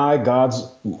deny God's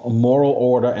moral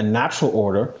order and natural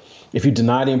order, if you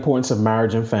deny the importance of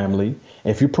marriage and family,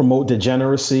 if you promote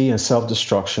degeneracy and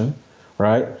self-destruction,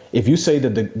 right? If you say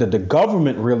that the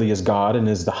government really is God and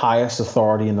is the highest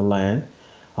authority in the land,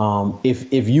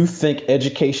 if you think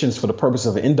education is for the purpose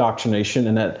of indoctrination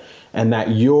and that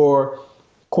your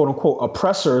quote unquote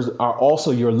oppressors are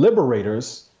also your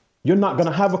liberators, you're not going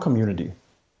to have a community.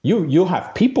 You'll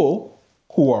have people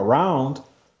who are around,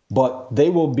 but they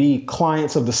will be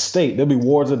clients of the state. They'll be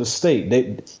wards of the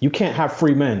state. You can't have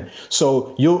free men.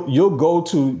 So you'll go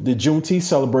to the Juneteenth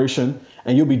celebration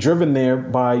and you'll be driven there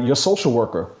by your social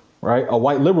worker, right? A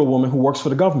white liberal woman who works for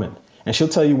the government. And she'll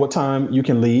tell you what time you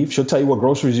can leave. She'll tell you what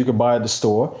groceries you can buy at the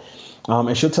store.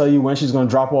 And she'll tell you when she's going to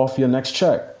drop off your next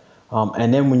check.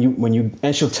 And then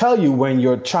and she'll tell you when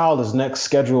your child is next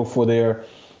scheduled for their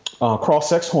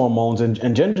cross-sex hormones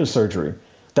and gender surgery.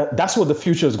 That's what the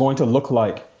future is going to look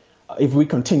like if we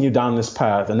continue down this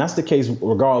path. And that's the case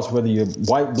regardless whether you're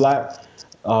white, Black,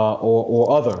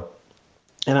 or other.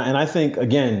 And I think,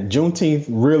 again, Juneteenth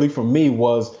really for me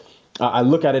was, I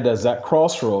look at it as that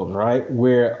crossroad, right,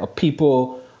 where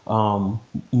people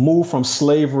move from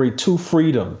slavery to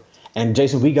freedom. And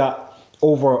Jason, we got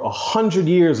over 100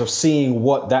 years of seeing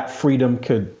what that freedom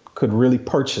could really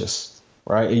purchase,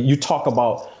 right? You talk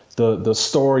about the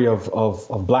story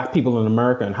of Black people in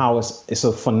America and how it's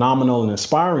a phenomenal and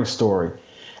inspiring story.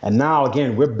 And now,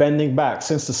 again, we're bending back.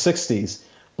 Since the 60s,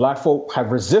 Black folk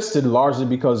have resisted largely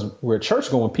because we're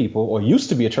church-going people, or used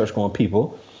to be a church-going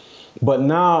people. But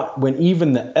now when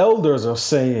even the elders are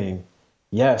saying,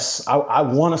 yes, I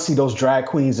want to see those drag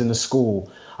queens in the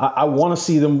school. I want to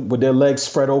see them with their legs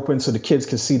spread open so the kids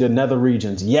can see their nether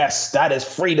regions. Yes, that is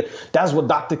freedom. That's what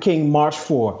Dr. King marched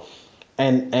for.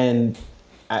 And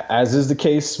as is the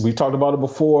case, we talked about it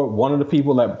before, one of the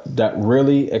people that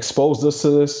really exposed us to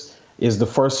this is the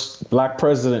first Black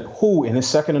president who, in his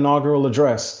second inaugural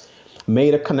address,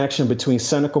 made a connection between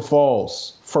Seneca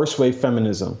Falls, first wave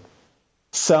feminism,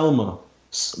 Selma,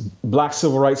 Black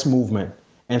civil rights movement,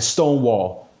 and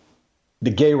Stonewall, the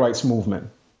gay rights movement.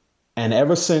 And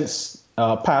ever since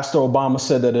Pastor Obama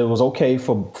said that it was okay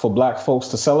for Black folks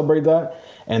to celebrate that,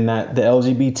 and that the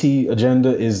LGBT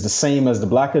agenda is the same as the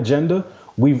Black agenda,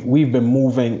 we've been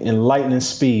moving in lightning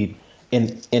speed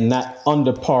in that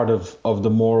under part of the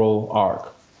moral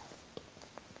arc.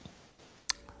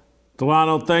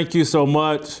 Delano, thank you so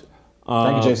much.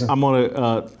 Thank you, Jason. I'm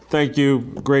gonna thank you.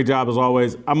 Great job as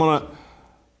always.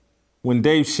 When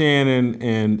Dave Shannon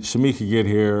and Shamika get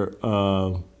here,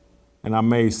 and I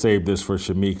may save this for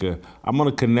Shamika, I'm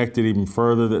gonna connect it even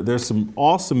further. There's some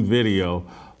awesome video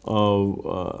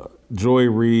of Joy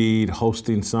Reid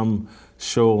hosting some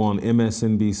show on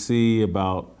MSNBC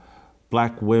about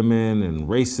Black women and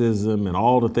racism and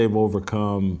all that they've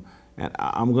overcome. And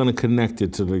I'm going to connect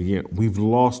it to we've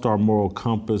lost our moral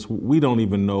compass. We don't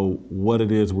even know what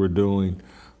it is we're doing.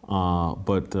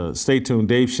 But stay tuned.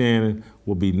 Dave Shannon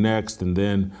will be next, and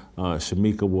then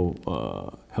Shamika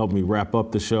will help me wrap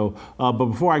up the show. But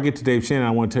before I get to Dave Shannon,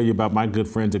 I want to tell you about my good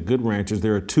friends at Good Ranchers.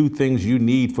 There are two things you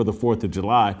need for the 4th of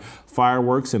July: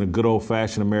 fireworks and a good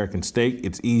old-fashioned American steak.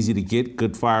 It's easy to get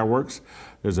good fireworks.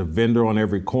 There's a vendor on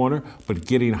every corner, but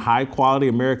getting high-quality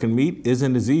American meat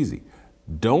isn't as easy.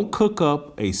 Don't cook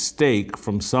up a steak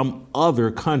from some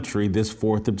other country this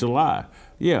 4th of July.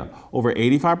 Yeah, over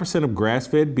 85% of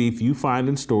grass-fed beef you find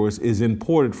in stores is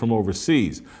imported from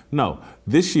overseas. No,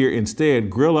 this year instead,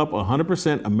 grill up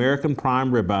 100% American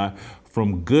prime ribeye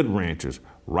from Good Ranchers.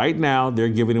 Right now, they're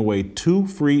giving away 2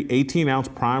 free 18-ounce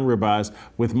prime ribeyes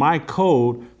with my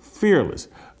code FEARLESS.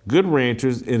 Good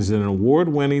Ranchers is an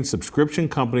award-winning subscription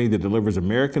company that delivers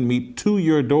American meat to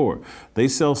your door. They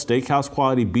sell steakhouse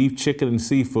quality beef, chicken, and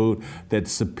seafood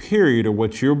that's superior to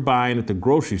what you're buying at the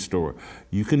grocery store.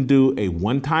 You can do a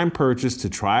one-time purchase to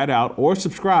try it out or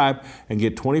subscribe and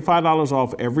get $25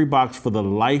 off every box for the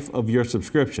life of your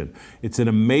subscription. It's an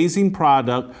amazing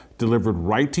product delivered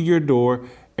right to your door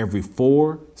every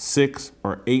 4, 6,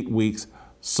 or 8 weeks.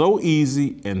 So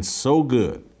easy and so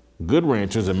good. Good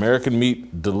Ranchers, American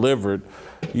meat delivered.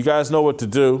 You guys know what to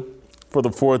do. for the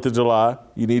 4th of July,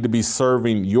 you need to be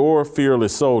serving your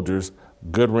fearless soldiers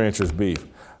Good Ranchers beef.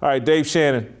 All right, Dave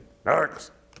Shannon.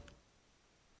 Next.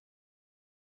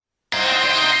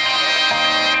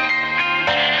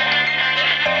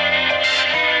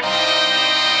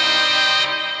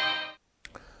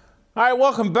 All right,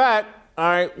 welcome back. All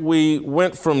right, we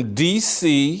went from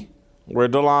D.C., where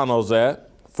Delano's at,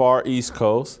 far East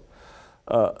Coast,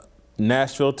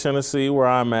 Nashville, Tennessee, where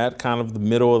I'm at, kind of the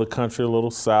middle of the country, a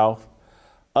little south.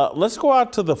 Let's go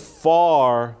out to the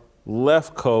far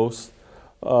left coast.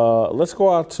 Let's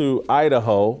go out to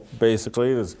Idaho,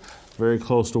 basically. It's very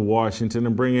close to Washington,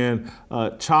 and bring in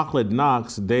Chocolate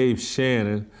Knox, Dave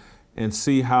Shannon, and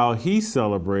see how he's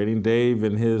celebrating. Dave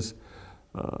and his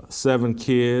 7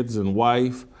 kids and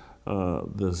wife,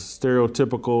 the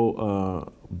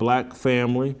stereotypical black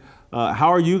family. How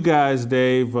are you guys,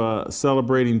 Dave,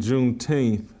 celebrating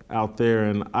Juneteenth out there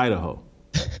in Idaho?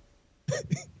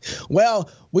 Well,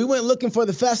 we went looking for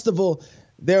the festival.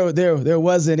 There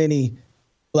wasn't any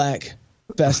black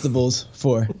festivals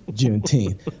for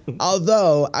Juneteenth.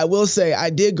 Although I will say I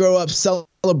did grow up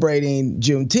celebrating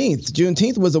Juneteenth.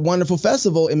 Juneteenth was a wonderful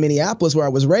festival in Minneapolis where I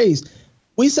was raised.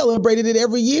 We celebrated it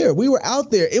every year. We were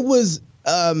out there. It was,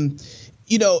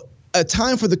 a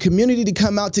time for the community to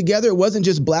come out together. It wasn't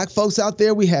just black folks out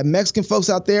there. We had Mexican folks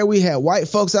out there. We had white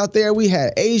folks out there. We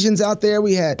had Asians out there.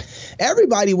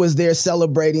 Everybody was there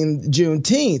celebrating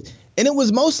Juneteenth. And it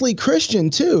was mostly Christian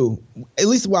too, at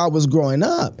least while I was growing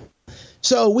up.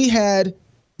 So we had,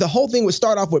 the whole thing would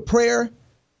start off with prayer.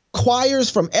 Choirs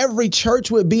from every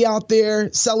church would be out there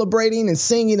celebrating and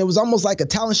singing. It was almost like a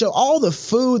talent show. All the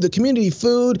food, the community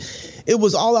food, it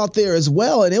was all out there as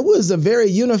well. And it was a very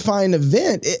unifying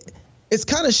event. It's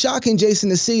kind of shocking, Jason,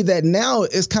 to see that now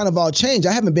it's kind of all changed.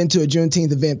 I haven't been to a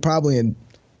Juneteenth event probably in,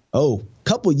 a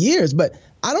couple years, but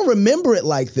I don't remember it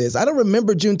like this. I don't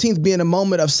remember Juneteenth being a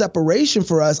moment of separation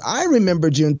for us. I remember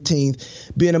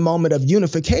Juneteenth being a moment of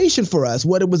unification for us,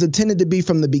 what it was intended to be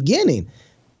from the beginning.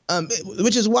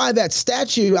 Which is why that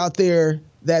statue out there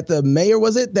that the mayor,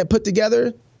 was it, that put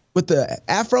together with the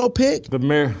Afro pick? The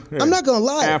mayor. Yeah. I'm not going to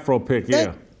lie. Afro pick,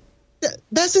 yeah.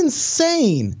 That's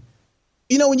insane.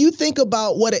 You know, when you think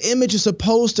about what an image is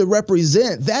supposed to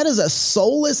represent, that is a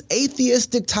soulless,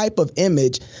 atheistic type of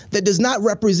image that does not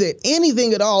represent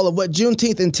anything at all of what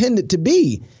Juneteenth intended to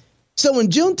be. So when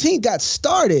Juneteenth got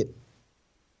started,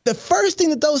 the first thing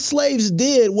that those slaves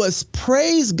did was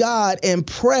praise God and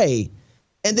pray.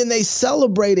 And then they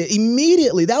celebrated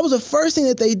immediately. That was the first thing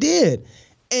that they did.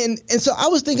 And so I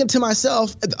was thinking to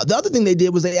myself, the other thing they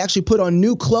did was they actually put on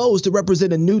new clothes to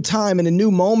represent a new time and a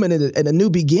new moment and a new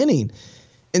beginning.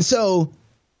 And so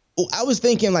I was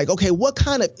thinking like, okay, what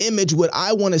kind of image would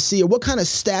I want to see, or what kind of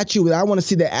statue would I want to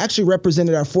see that actually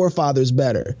represented our forefathers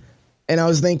better? And I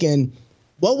was thinking,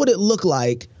 what would it look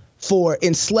like for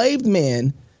enslaved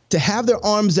men to have their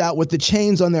arms out with the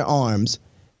chains on their arms,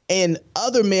 and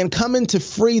other men coming to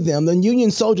free them, the Union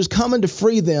soldiers coming to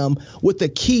free them with the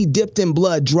key dipped in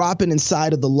blood, dropping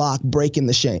inside of the lock, breaking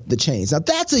the chains. Now,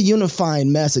 that's a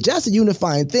unifying message. That's a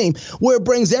unifying theme where it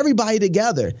brings everybody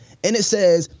together. And it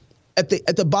says at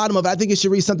the bottom of it, I think it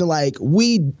should read something like,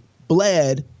 we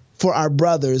bled for our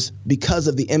brothers because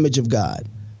of the image of God,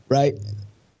 right?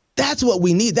 That's what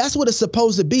we need. That's what it's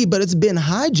supposed to be, but it's been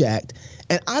hijacked.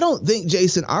 And I don't think,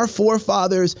 Jason, our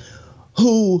forefathers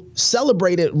who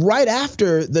celebrated right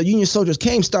after the Union soldiers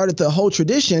came, started the whole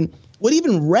tradition, would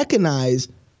even recognize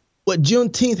what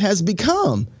Juneteenth has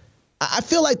become. I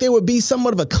feel like there would be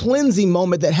somewhat of a cleansing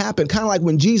moment that happened, kind of like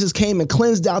when Jesus came and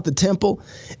cleansed out the temple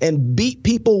and beat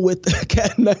people with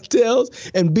cat nut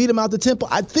tails and beat them out the temple.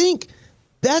 I think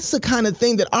that's the kind of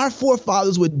thing that our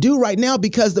forefathers would do right now,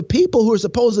 because the people who are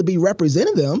supposed to be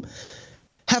representing them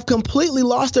have completely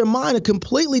lost their mind and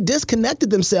completely disconnected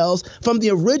themselves from the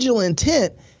original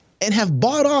intent and have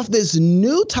bought off this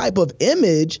new type of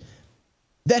image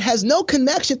that has no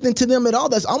connection to them at all.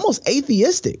 That's almost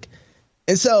atheistic.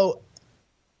 And so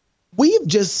we've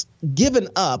just given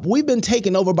up. We've been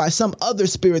taken over by some other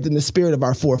spirit than the spirit of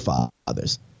our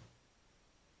forefathers.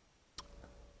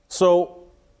 So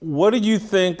what do you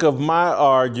think of my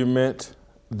argument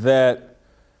that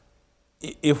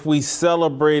if we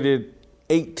celebrated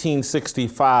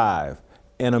 1865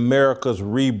 and America's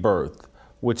rebirth,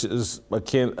 which is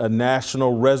akin a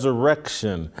national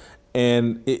resurrection,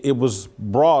 and it was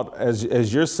brought,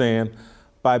 as you're saying,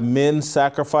 by men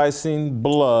sacrificing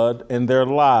blood and their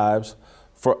lives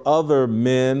for other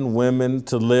men, women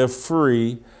to live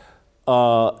free.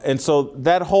 And so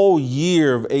that whole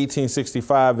year of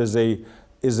 1865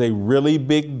 is a really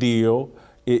big deal.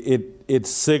 It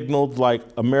signaled like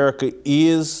America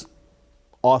is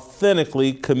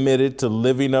authentically committed to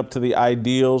living up to the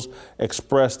ideals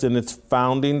expressed in its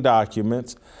founding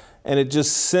documents. And it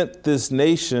just sent this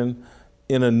nation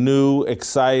in a new,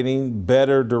 exciting,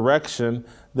 better direction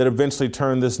that eventually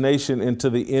turned this nation into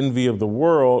the envy of the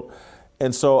world.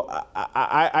 And so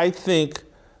I think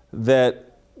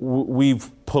that we've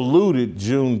polluted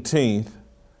Juneteenth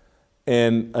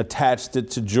and attached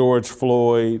it to George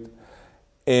Floyd.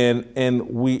 And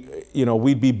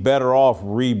we'd be better off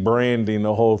rebranding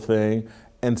the whole thing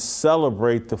and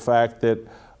celebrate the fact that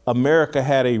America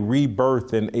had a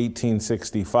rebirth in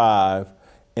 1865,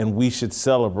 and we should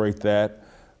celebrate that.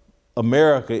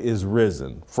 America is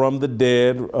risen from the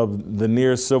dead of the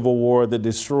near civil war that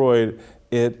destroyed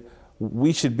it.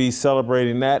 We should be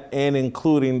celebrating that and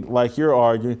including, like you're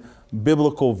arguing,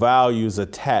 biblical values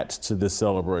attached to this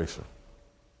celebration.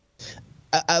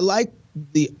 I like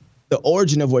the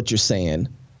origin of what you're saying,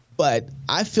 but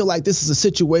I feel like this is a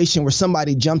situation where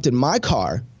somebody jumped in my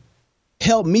car,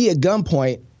 held me at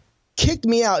gunpoint, kicked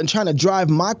me out and trying to drive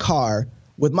my car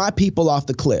with my people off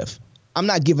the cliff. I'm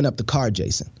not giving up the car,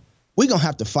 Jason. We're going to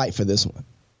have to fight for this one.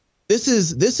 This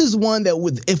is one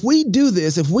that if we do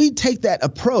this, if we take that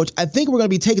approach, I think we're going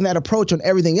to be taking that approach on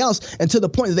everything else, and to the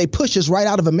point that they push us right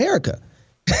out of America.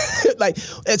 Like,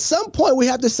 at some point we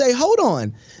have to say, hold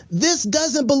on, this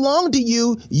doesn't belong to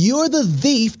you. You're the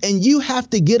thief and you have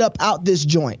to get up out this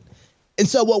joint. And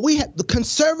so the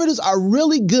conservatives are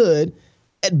really good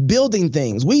at building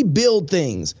things. We build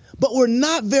things, but we're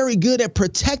not very good at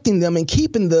protecting them and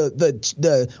keeping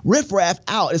the riffraff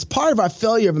out. It's part of our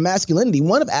failure of masculinity.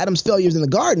 One of Adam's failures in the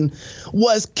garden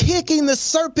was kicking the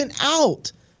serpent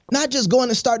out, not just going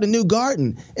to start a new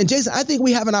garden. And Jason, I think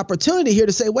we have an opportunity here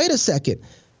to say, wait a second,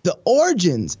 the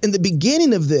origins in the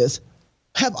beginning of this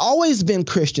have always been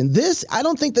Christian. I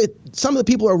don't think that some of the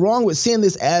people are wrong with seeing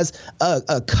this as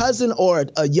a cousin or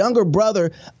a younger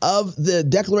brother of the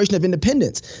Declaration of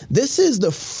Independence. This is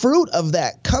the fruit of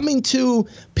that coming to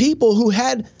people who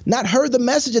had not heard the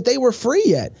message that they were free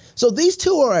yet. So these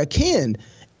two are akin.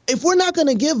 If we're not going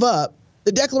to give up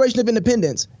the Declaration of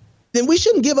Independence, then we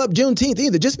shouldn't give up Juneteenth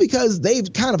either. Just because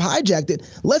they've kind of hijacked it,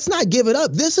 let's not give it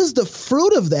up. This is the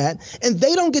fruit of that, and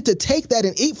they don't get to take that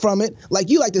and eat from it. Like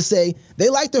you like to say, they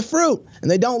like the fruit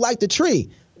and they don't like the tree.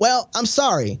 Well, I'm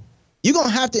sorry. You're going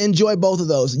to have to enjoy both of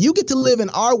those. You get to live in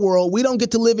our world. We don't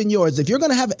get to live in yours. If you're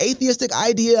going to have atheistic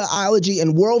ideology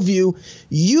and worldview,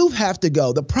 you have to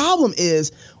go. The problem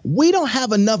is we don't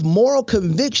have enough moral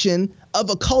conviction of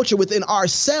a culture within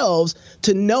ourselves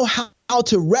to know how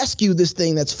to rescue this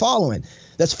thing that's falling.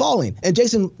 And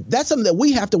Jason, that's something that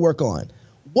we have to work on.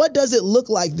 What does it look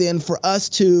like then for us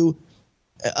to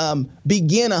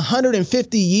begin a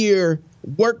 150-year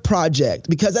work project?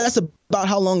 Because that's about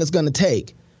how long it's going to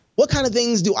take. What kind of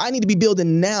things do I need to be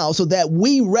building now so that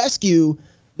we rescue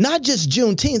not just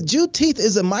Juneteenth? Juneteenth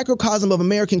is a microcosm of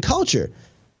American culture.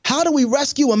 How do we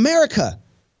rescue America?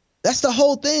 That's the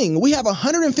whole thing. We have a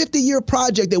 150-year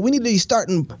project that we need to be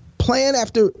starting plan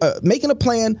after making a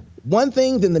plan, one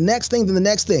thing, then the next thing, then the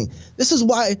next thing. This is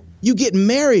why you get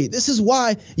married. This is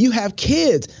why you have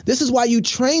kids. This is why you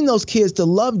train those kids to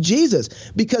love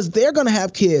Jesus, because they're going to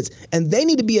have kids and they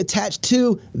need to be attached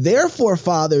to their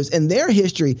forefathers and their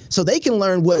history so they can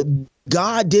learn what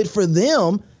God did for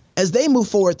them as they move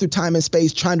forward through time and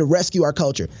space trying to rescue our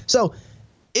culture. So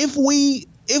if we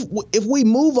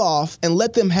move off and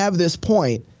let them have this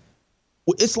point,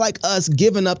 it's like us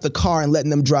giving up the car and letting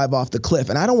them drive off the cliff.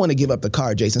 And I don't want to give up the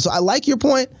car, Jason. So I like your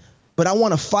point, but I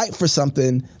want to fight for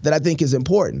something that I think is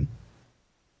important.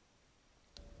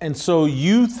 And so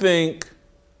you think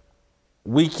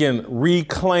we can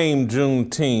reclaim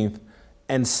Juneteenth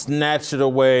and snatch it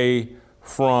away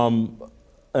from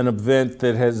an event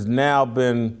that has now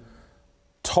been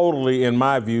totally, in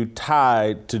my view,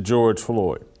 tied to George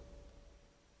Floyd?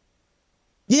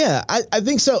 Yeah, I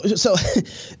think so. So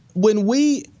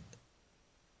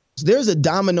there's a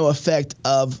domino effect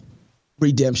of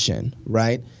redemption,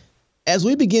 right? As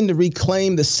we begin to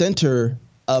reclaim the center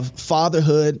of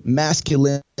fatherhood,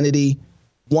 masculinity,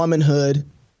 womanhood,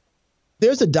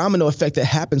 there's a domino effect that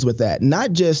happens with that.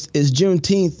 Not just is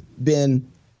Juneteenth been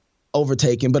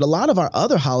overtaken, but a lot of our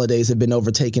other holidays have been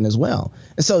overtaken as well.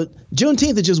 And so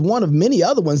Juneteenth is just one of many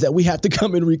other ones that we have to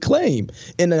come and reclaim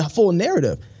in a full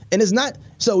narrative. And it's not,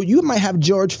 so you might have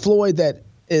George Floyd that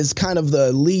is kind of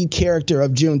the lead character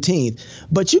of Juneteenth,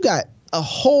 but you got a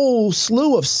whole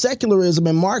slew of secularism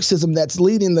and Marxism that's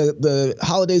leading the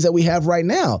holidays that we have right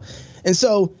now. And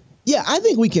so, yeah, I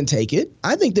think we can take it.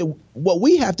 I think that what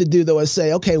we have to do, though, is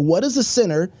say, okay, what is the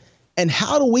center and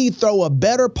how do we throw a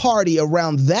better party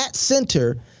around that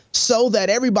center so that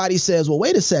everybody says, well,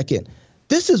 wait a second,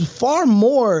 This is far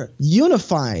more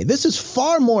unifying. This is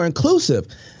far more inclusive.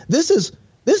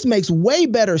 This makes way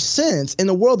better sense in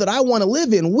the world that I want to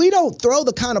live in. We don't throw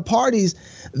the kind of parties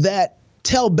that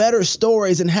tell better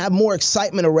stories and have more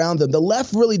excitement around them. The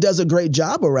left really does a great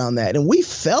job around that, and we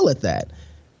fell at that.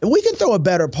 We can throw a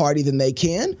better party than they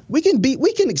can. We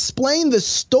can explain the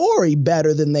story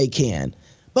better than they can,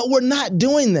 but we're not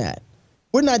doing that.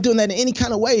 We're not doing that in any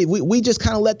kind of way. We just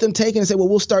kind of let them take it and say, well,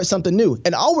 we'll start something new.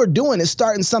 And all we're doing is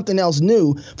starting something else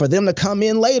new for them to come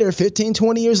in later, 15,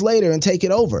 20 years later, and take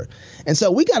it over. And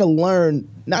so we got to learn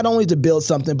not only to build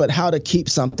something, but how to keep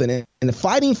something. And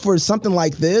fighting for something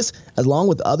like this, along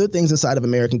with other things inside of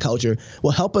American culture,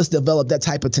 will help us develop that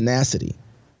type of tenacity.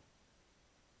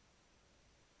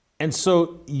 And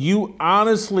so you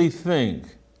honestly think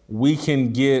we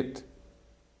can get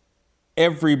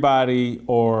everybody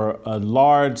or a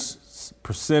large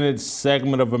percentage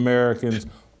segment of Americans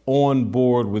on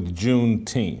board with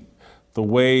Juneteenth, the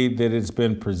way that it's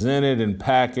been presented and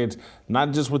packaged,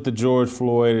 not just with the George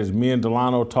Floyd, as me and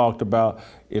Delano talked about,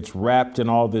 it's wrapped in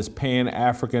all this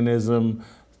Pan-Africanism,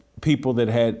 people that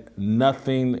had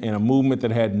nothing, in a movement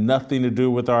that had nothing to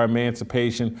do with our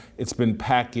emancipation. It's been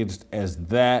packaged as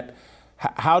that.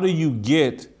 How do you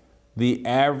get the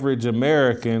average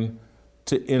American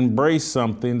to embrace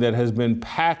something that has been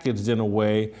packaged in a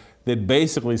way that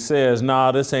basically says,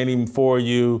 nah, this ain't even for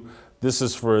you. This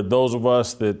is for those of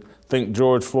us that think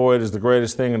George Floyd is the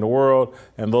greatest thing in the world,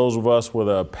 and those of us with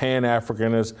a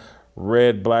Pan-Africanist,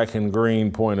 red, black, and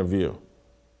green point of view?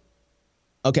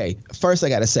 Okay, first I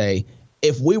got to say,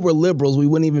 if we were liberals, we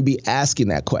wouldn't even be asking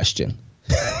that question.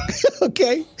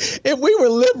 Okay, if we were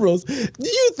liberals, do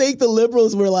you think the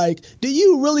liberals were like, do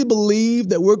you really believe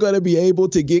that we're going to be able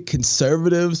to get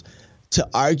conservatives to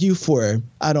argue for,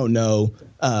 I don't know,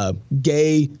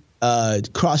 gay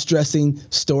cross-dressing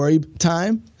story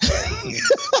time?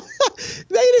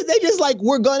 They just like,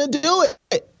 we're going to do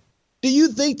it. Do you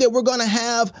think that we're going to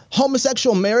have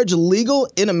homosexual marriage legal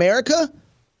in America?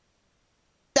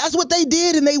 That's what they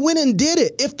did, and they went and did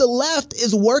it. If the left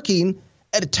is working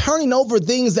at turning over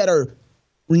things that are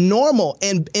normal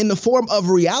and in the form of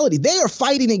reality, they are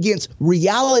fighting against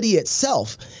reality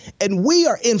itself. And we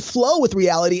are in flow with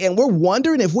reality, and we're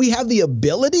wondering if we have the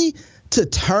ability to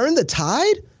turn the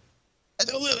tide?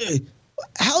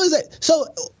 How is that? So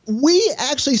we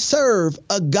actually serve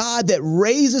a God that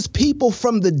raises people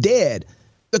from the dead.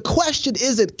 The question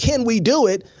isn't, can we do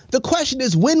it? The question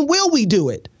is, when will we do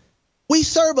it? We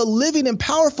serve a living and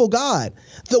powerful God.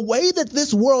 The way that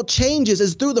this world changes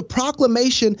is through the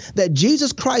proclamation that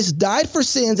Jesus Christ died for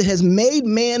sins and has made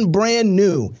man brand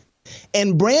new.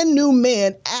 And brand new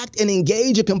men act and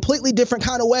engage a completely different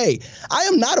kind of way. I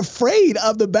am not afraid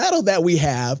of the battle that we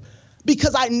have,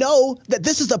 because I know that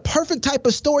this is the perfect type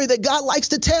of story that God likes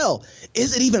to tell.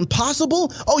 Is it even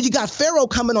possible? Oh, you got Pharaoh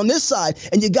coming on this side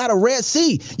and you got a Red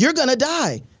Sea. You're going to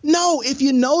die. No, if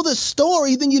you know the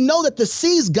story, then you know that the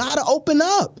sea's got to open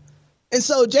up. And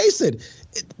so, Jason,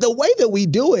 the way that we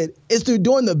do it is through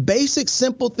doing the basic,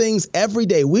 simple things every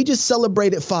day. We just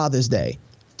celebrated Father's Day.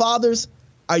 Fathers,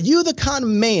 are you the kind of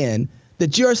man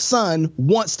that your son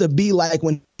wants to be like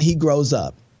when he grows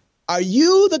up? Are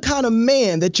you the kind of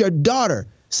man that your daughter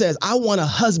says, I want a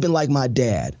husband like my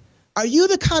dad? Are you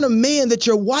the kind of man that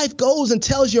your wife goes and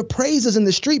tells your praises in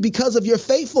the street because of your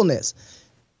faithfulness?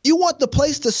 You want the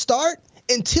place to start?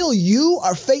 Until you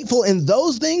are faithful in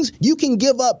those things, you can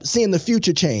give up seeing the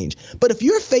future change. But if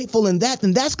you're faithful in that,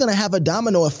 then that's going to have a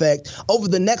domino effect over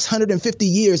the next 150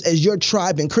 years as your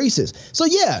tribe increases. So,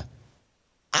 yeah,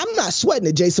 I'm not sweating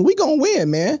it, Jason. We going to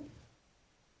win, man.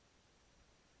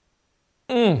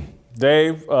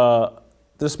 Dave,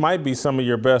 this might be some of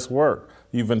your best work.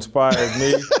 You've inspired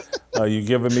me. You've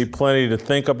given me plenty to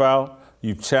think about.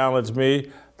 You've challenged me.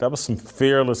 That was some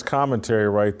fearless commentary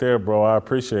right there, bro. I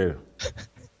appreciate it.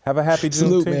 Have a happy Juneteenth.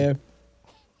 Salute, man.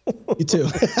 You too.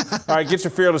 All right, get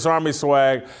your Fearless Army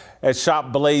swag at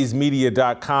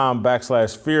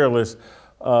shopblazemedia.com/fearless.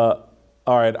 All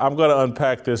right, I'm going to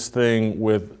unpack this thing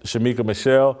with Shamika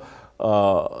Michelle,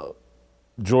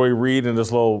 Joy Reid, in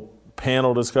this little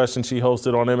panel discussion she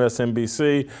hosted on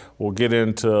MSNBC. We'll get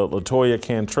into LaToya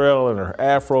Cantrell and her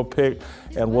Afro pick,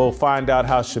 and we'll find out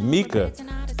how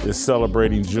Shamika is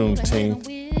celebrating Juneteenth.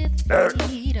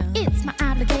 It's my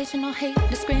obligation, no hate,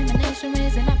 discrimination,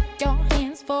 raising up your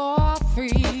hands for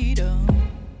freedom.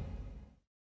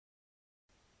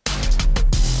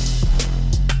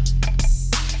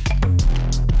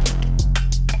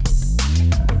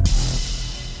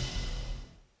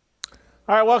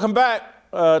 All right, welcome back.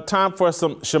 Time for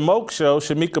some Shamoke Show.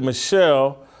 Shamika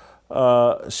Michelle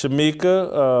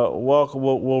Shamika, welcome.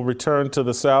 We'll return to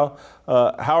the South.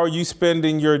 How are you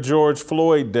spending your George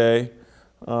Floyd Day?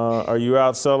 Are you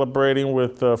out celebrating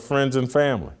with friends and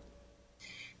family?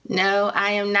 No,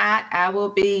 I am not. I will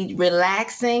be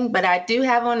relaxing, but I do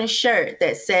have on a shirt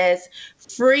that says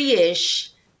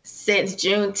free-ish since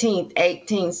Juneteenth,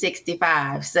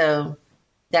 1865. So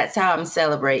that's how I'm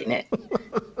celebrating it.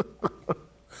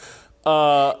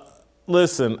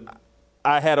 Listen,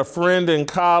 I had a friend in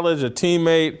college, a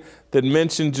teammate, that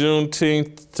mentioned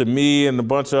Juneteenth to me and a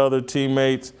bunch of other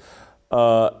teammates.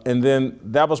 And then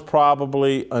that was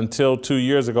probably until 2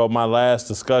 years ago, my last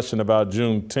discussion about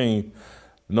Juneteenth.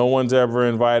 No one's ever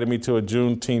invited me to a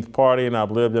Juneteenth party, and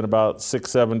I've lived in about 6,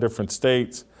 7 different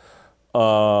states.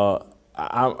 What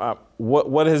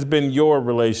has been your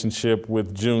relationship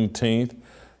with Juneteenth?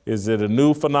 Is it a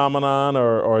new phenomenon,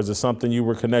 or is it something you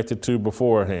were connected to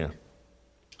beforehand?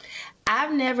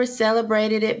 I've never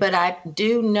celebrated it, but I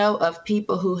do know of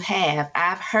people who have.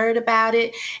 I've heard about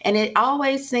it, and it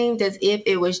always seemed as if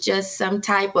it was just some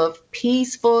type of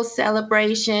peaceful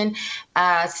celebration,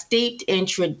 steeped in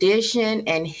tradition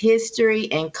and history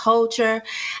and culture.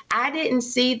 I didn't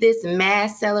see this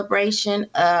mass celebration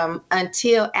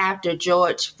until after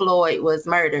George Floyd was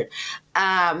murdered.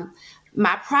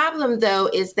 My problem, though,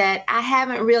 is that I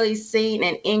haven't really seen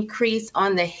an increase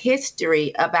on the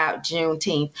history about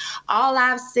Juneteenth. All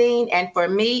I've seen, and for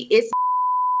me,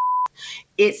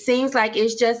 it seems like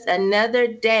it's just another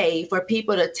day for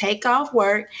people to take off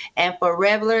work and for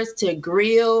revelers to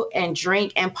grill and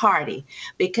drink and party.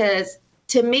 Because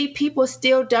to me, people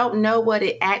still don't know what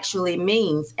it actually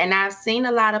means. And I've seen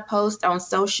a lot of posts on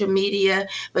social media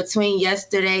between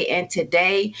yesterday and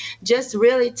today, just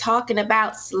really talking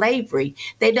about slavery.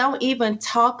 They don't even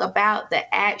talk about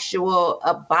the actual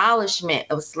abolishment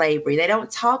of slavery. They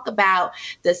don't talk about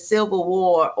the Civil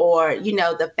War or,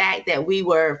 the fact that we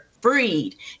were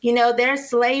freed. There's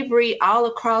slavery all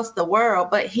across the world,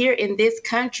 but here in this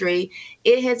country,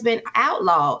 it has been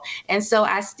outlawed. And so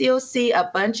I still see a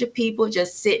bunch of people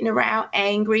just sitting around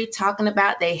angry, talking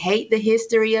about they hate the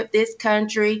history of this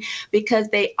country because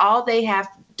all they have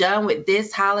done with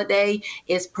this holiday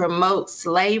is promote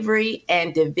slavery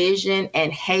and division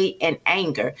and hate and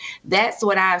anger. That's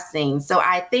what I've seen. So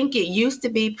I think it used to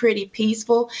be pretty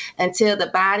peaceful until the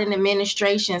Biden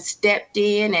administration stepped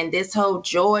in and this whole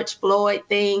George Floyd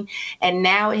thing. And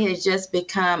now it has just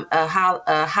become a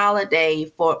holiday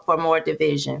for more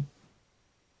division.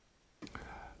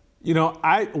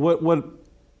 What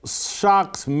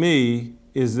shocks me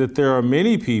is that there are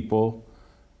many people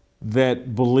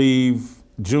that believe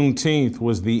Juneteenth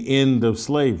was the end of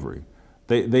slavery.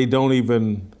 They don't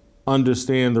even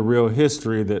understand the real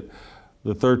history, that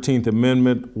the 13th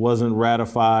Amendment wasn't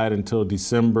ratified until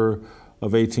December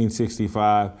of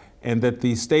 1865, and that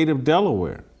the state of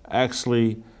Delaware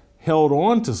actually held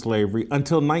on to slavery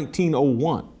until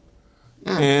 1901.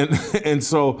 And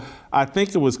so I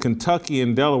think it was Kentucky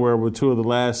and Delaware were two of the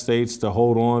last states to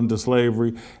hold on to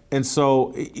slavery. And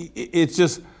so it's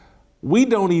just, we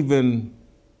don't even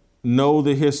know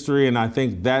the history, and I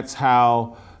think that's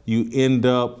how you end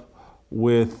up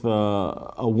with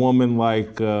a woman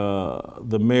like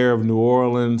the mayor of New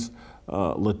Orleans,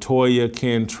 LaToya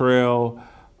Cantrell,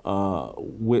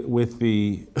 with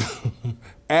the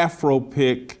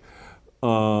Afro-Pick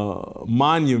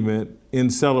monument in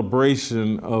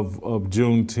celebration of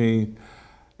Juneteenth.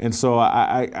 And so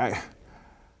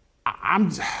I'm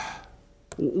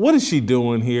what is she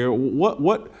doing here?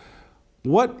 What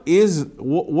is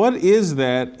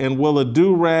that, and will a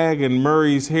do-rag and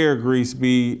Murray's hair grease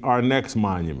be our next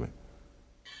monument?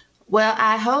 Well,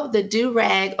 I hope the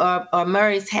do-rag or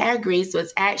Murray's hair grease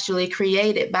was actually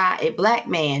created by a Black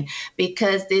man,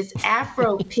 because this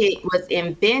Afro-Pick was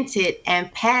invented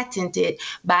and patented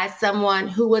by someone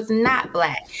who was not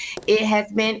Black. It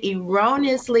has been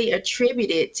erroneously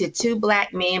attributed to 2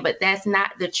 Black men, but that's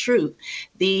not the truth.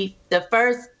 The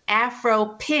first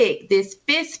Afro-Pick, this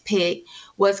fist pick,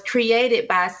 was created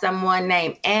by someone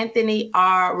named Anthony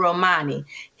R. Romani.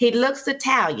 He looks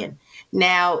Italian.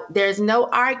 Now, there's no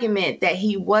argument that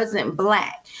he wasn't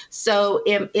Black. So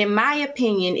in my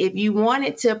opinion, if you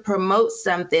wanted to promote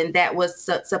something that was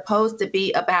supposed to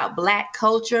be about Black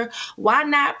culture, why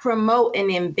not promote an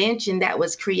invention that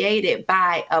was created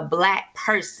by a Black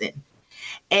person?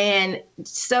 And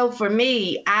so for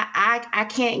me, I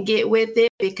can't get with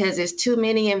it because there's too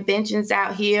many inventions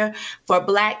out here for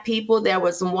Black people. There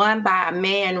was one by a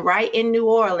man right in New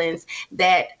Orleans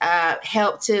that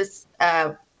helped to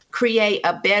create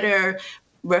a better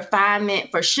refinement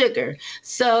for sugar.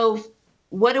 So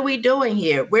what are we doing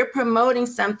here? We're promoting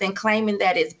something claiming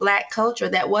that it's Black culture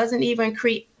that wasn't even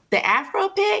The Afro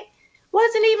pick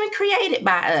wasn't even created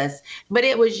by us, but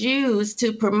it was used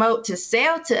to promote, to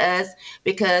sell to us,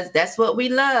 because that's what we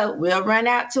love. We'll run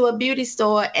out to a beauty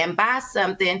store and buy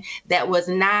something that was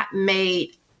not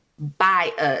made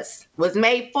by us, was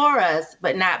made for us,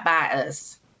 but not by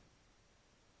us.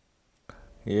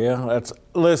 Yeah,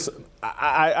 listen,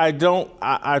 I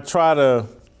try to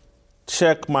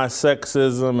check my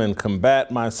sexism and combat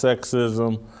my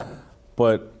sexism,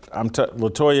 but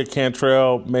LaToya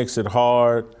Cantrell makes it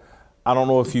hard. I don't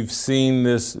know if you've seen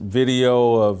this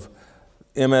video of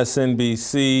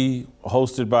MSNBC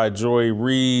hosted by Joy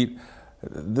Reid.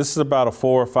 This is about a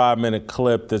 4 or 5 minute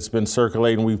clip that's been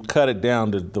circulating. We've cut it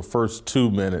down to the first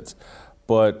 2 minutes,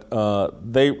 but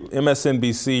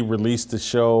MSNBC released the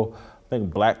show, I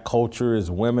think Black Culture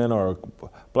is Women, or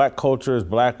Black Culture is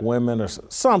Black Women, or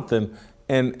something,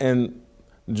 and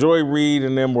Joy Reid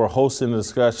and them were hosting a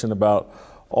discussion about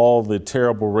all the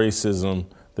terrible racism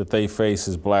that they face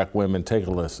as Black women. Take a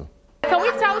listen. Can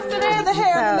we toast to this? The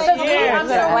hair and the makeup. I'm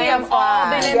sure we have all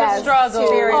been in the struggle.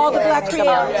 All the Black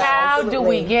creators. How do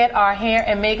we get our hair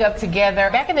and makeup together?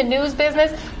 Back in the news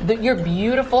business, your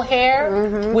beautiful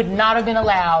hair would not have been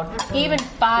allowed even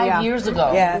 5 years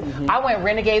ago. Yeah. I went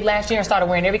renegade last year and started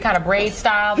wearing every kind of braid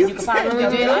style that you could possibly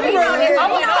do. I saw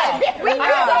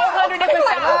 100 different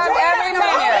styles. Every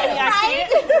minute.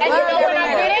 And you know when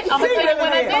I did it? I'm going to tell you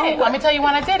when I did it. Let me tell you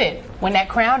when I did it. When that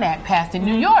Crown Act passed in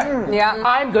New York. Yeah.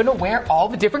 I'm going to wear all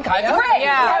the different kinds of braids.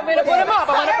 Yeah. I'm going to put them up.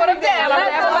 I'm going to put them down.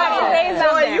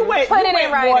 You went put it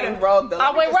in writing.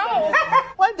 I went rogue.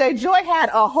 One day, Joy had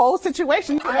a whole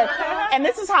situation, and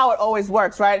this is how it always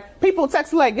works, right? People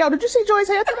text like, "Yo, did you see Joy's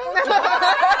hair today?"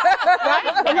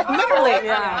 Right? And literally,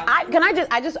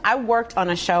 I worked on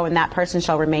a show, and that person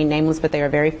shall remain nameless, but they are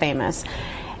very famous,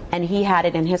 and he had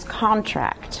it in his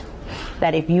contract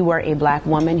that if you were a Black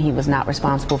woman, he was not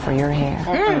responsible for your hair.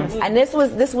 And this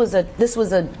was a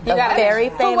very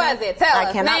famous. Who was it? Tell us.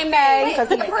 I cannot Name say me. because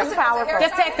he's too powerful.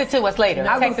 Just text it to us later.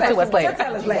 Text it to us later.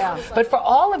 But for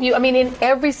all of you, I mean, in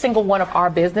every single one of our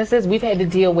businesses, we've had to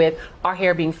deal with our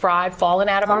hair being fried, falling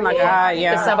out of our head. God,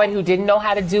 yeah. To somebody who didn't know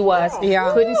how to do us,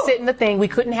 Yeah. couldn't sit in the thing. We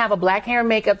couldn't have a Black hair and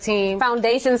makeup team.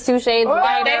 Foundations 2 shades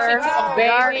lighter,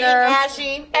 darker,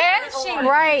 ashy.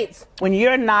 Right. when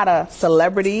you're not a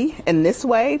celebrity in this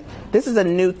way, this is a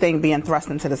new thing being thrust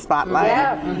into the spotlight.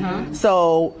 Yeah.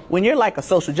 So when you're like a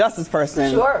social justice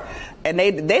person, and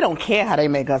they don't care how they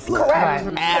make us look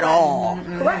at all.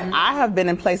 I have been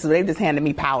in places where they've just handed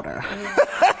me powder.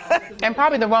 And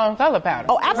probably the wrong color powder.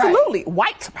 Oh, absolutely.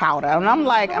 White powder. And I'm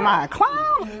like, am I a clown?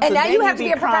 And So now then you have to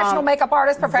be a professional makeup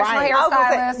artist, professional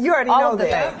hairstylist. You already know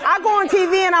that. I go on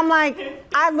TV and I'm like,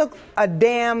 I look a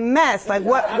damn mess. Like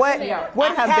what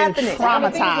have happening? been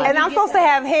traumatized. And I'm supposed to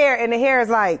have hair, and the hair is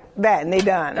like that, and they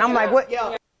done. I'm like, what?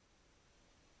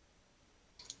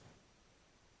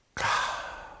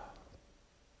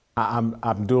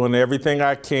 I'm doing everything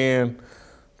I can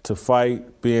to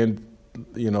fight being,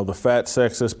 the fat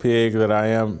sexist pig that I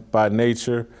am by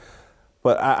nature.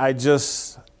 But I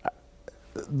just,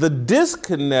 the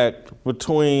disconnect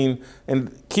between,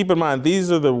 and keep in mind,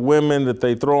 these are the women that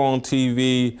they throw on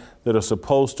TV that are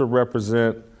supposed to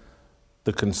represent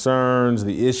the concerns,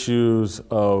 the issues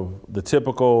of the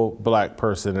typical Black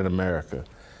person in America.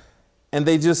 And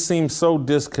they just seem so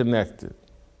disconnected.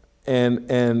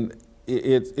 And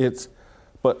it's,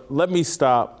 but let me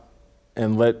stop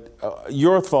and let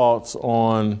your thoughts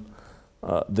on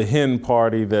the hen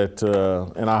party that,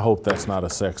 and I hope that's not a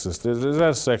sexist. Is that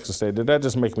a sexist statement? Did that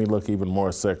just make me look even more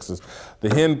sexist?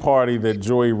 The hen party that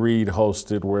Joy Reid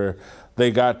hosted where they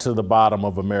got to the bottom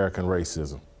of American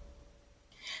racism.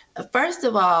 First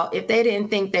of all, if they didn't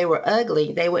think they were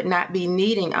ugly, they would not be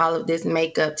needing all of this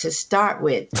makeup to start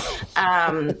with.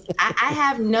 I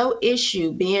have no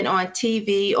issue being on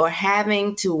TV or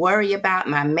having to worry about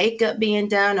my makeup being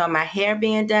done or my hair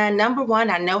being done. Number one,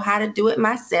 I know how to do it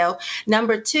myself.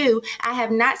 Number two, I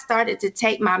have not started to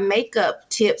take my makeup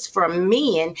tips from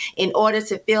men in order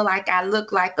to feel like I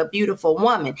look like a beautiful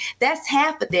woman. That's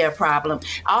half of their problem.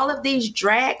 All of these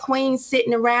drag queens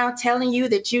sitting around telling you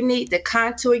that you need to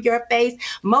contour your face.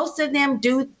 Most of them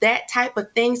do that type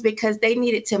of things because they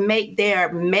needed to make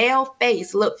their male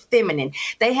face look feminine.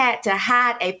 They had to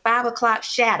hide a 5 o'clock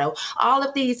shadow. All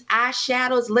of these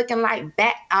eyeshadows looking like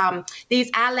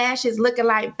these eyelashes looking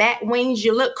like bat wings.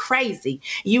 You look crazy.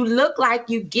 You look like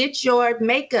you get your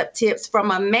makeup tips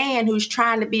from a man who's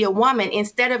trying to be a woman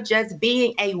instead of just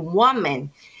being a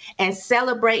woman and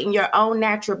celebrating your own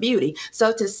natural beauty.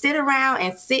 So to sit around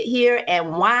and sit here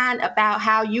and whine about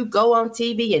how you go on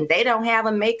TV and they don't have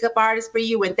a makeup artist for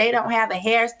you and they don't have a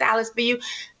hairstylist for you,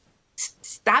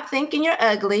 stop thinking you're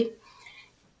ugly.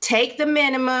 Take the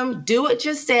minimum, do it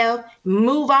yourself,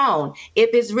 move on. If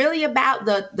it's really about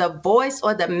the voice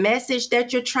or the message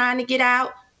that you're trying to get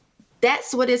out,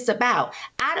 that's what it's about.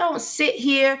 I don't sit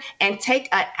here and take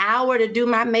an hour to do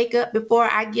my makeup before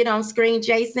I get on screen,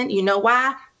 Jason. You know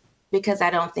why? Because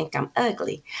I don't think I'm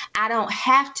ugly. I don't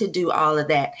have to do all of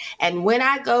that. And when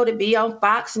I go to be on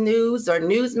Fox News or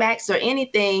Newsmax or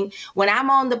anything, when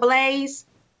I'm on the blaze,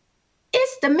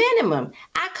 it's the minimum.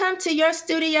 I come to your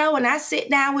studio and I sit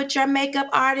down with your makeup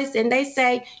artist and they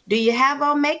say, do you have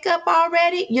on makeup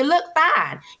already? You look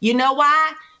fine. You know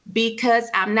why? Because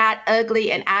I'm not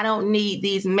ugly and I don't need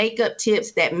these makeup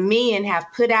tips that men have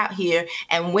put out here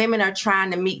and women are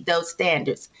trying to meet those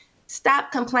standards.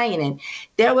 Stop complaining.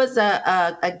 There was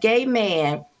a gay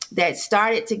man that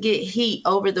started to get heat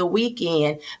over the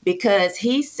weekend because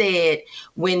he said,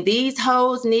 when these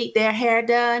hoes need their hair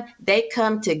done, they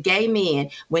come to gay men.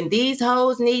 When these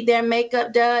hoes need their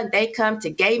makeup done, they come to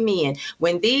gay men.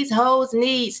 When these hoes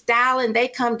need styling, they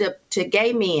come to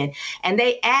gay men. And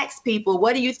they ask people,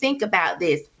 what do you think about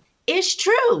this? It's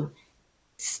true.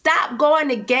 Stop going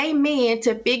to gay men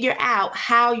to figure out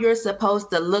how you're supposed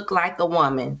to look like a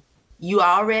woman. You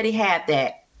already have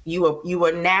that. You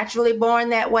were naturally born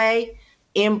that way.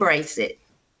 Embrace it.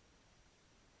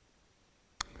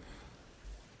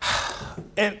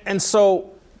 And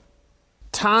so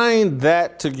tying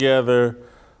that together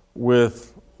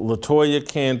with LaToya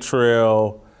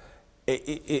Cantrell,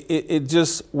 it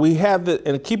just, we have the,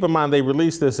 and keep in mind they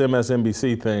released this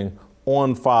MSNBC thing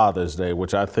on Father's Day,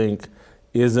 which I think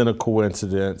isn't a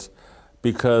coincidence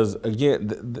because, again,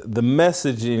 the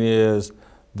messaging is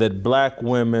that black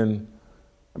women,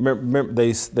 remember,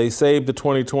 they saved the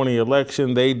 2020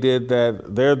 election. They did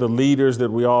that. They're the leaders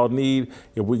that we all need.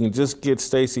 If we can just get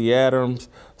Stacey Abrams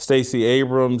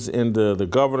into the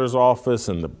governor's office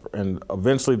and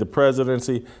eventually the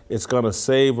presidency, it's going to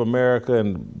save America.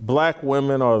 And black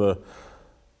women are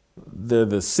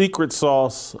the secret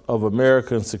sauce of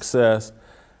American success.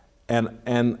 And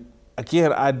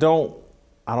again, I don't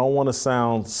want to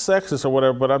sound sexist or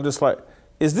whatever, but I'm just like,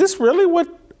 is this really what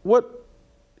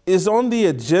is on the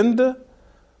agenda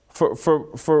for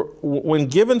when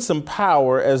given some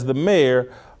power as the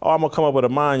mayor? Oh, I'm gonna come up with a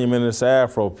monument in this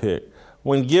Afro pick.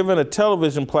 When given a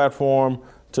television platform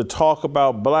to talk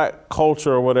about black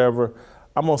culture or whatever,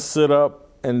 I'm gonna sit up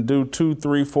and do 2,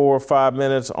 3, 4, 5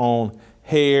 minutes on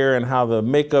hair and how the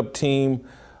makeup team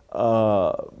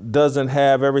doesn't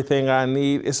have everything I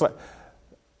need. It's like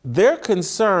their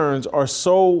concerns are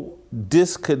so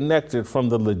disconnected from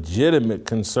the legitimate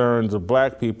concerns of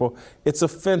black people. It's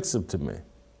offensive to me.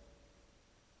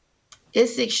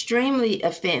 It's extremely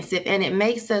offensive, and it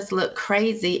makes us look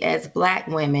crazy as black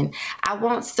women. I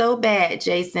want so bad,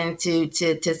 Jason,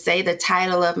 to say the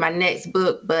title of my next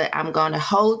book, but I'm going to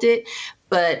hold it.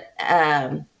 But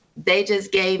they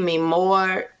just gave me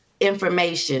more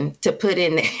information to put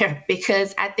in there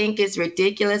because I think it's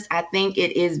ridiculous. I think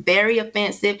it is very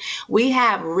offensive. We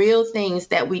have real things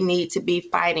that we need to be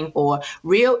fighting for,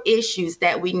 real issues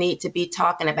that we need to be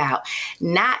talking about.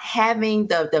 Not having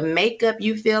the makeup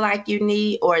you feel like you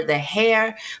need or the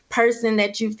hair person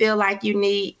that you feel like you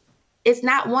need, it's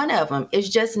not one of them. It's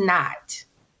just not.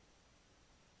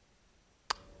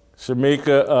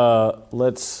 Shamika,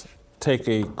 let's take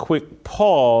a quick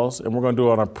pause and we're going to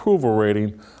do an approval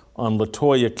rating on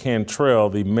LaToya Cantrell,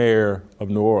 the mayor of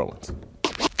New Orleans.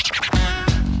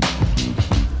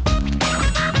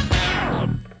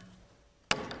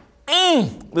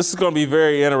 This is going to be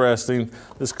very interesting.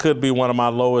 This could be one of my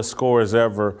lowest scores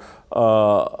ever.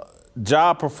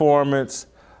 Job performance.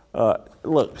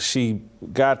 Look, she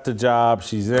got the job.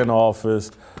 She's in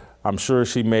office. I'm sure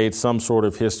she made some sort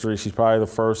of history. She's probably the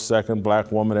first, second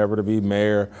black woman ever to be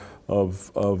mayor of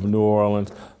New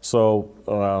Orleans.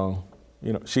 So,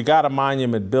 she got a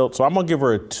monument built, so I'm going to give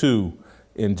her a 2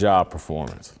 in job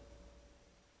performance.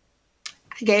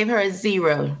 I gave her a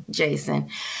 0, Jason,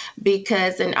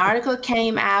 because an article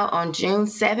came out on June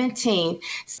 17th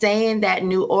saying that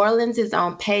New Orleans is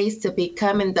on pace to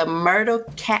becoming the murder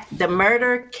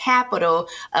capital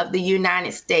of the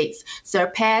United States,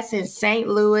 surpassing St.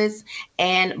 Louis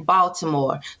and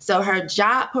Baltimore. So her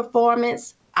job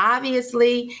performance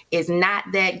obviously is not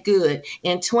that good.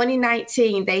 In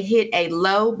 2019, they hit a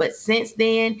low, but since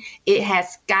then, it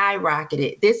has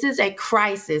skyrocketed. This is a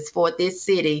crisis for this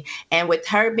city. And with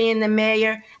her being the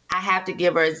mayor, I have to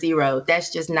give her a 0. That's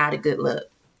just not a good look.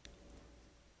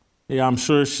 Yeah, I'm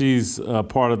sure she's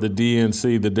part of the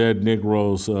DNC, the Dead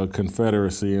Negroes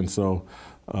Confederacy. And so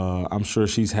I'm sure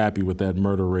she's happy with that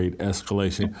murder rate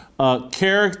escalation.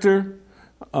 Character,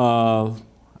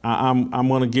 I'm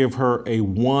going to give her a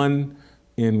 1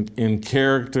 in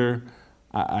character.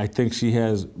 I think she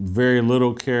has very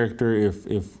little character.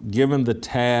 If given the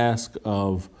task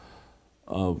of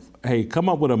hey, come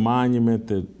up with a monument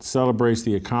that celebrates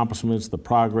the accomplishments, the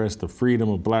progress, the freedom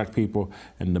of black people,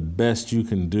 and the best you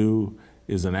can do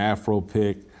is an Afro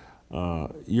pick,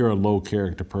 you're a low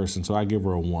character person, so I give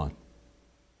her a 1.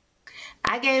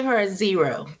 I gave her a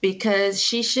 0 because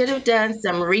she should have done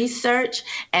some research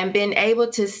and been able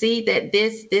to see that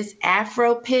this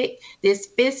Afro pick, this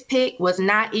fist pick, was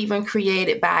not even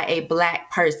created by a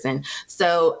black person.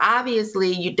 So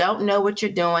obviously you don't know what you're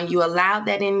doing. You allowed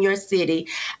that in your city.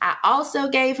 I also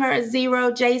gave her a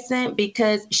 0, Jason,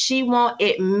 because she won't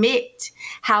admit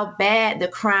how bad the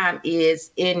crime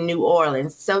is in New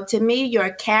Orleans. So to me,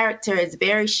 your character is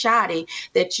very shoddy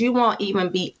that you won't even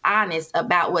be honest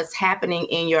about what's happening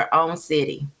in your own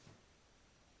city.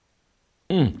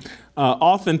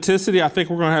 Authenticity, I think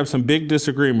we're going to have some big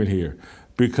disagreement here,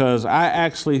 because I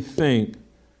actually think,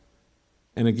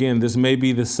 and again, this may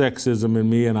be the sexism in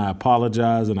me, and I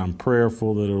apologize, and I'm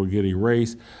prayerful that it'll get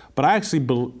erased, but I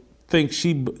actually think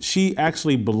she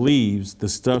actually believes the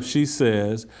stuff she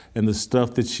says and the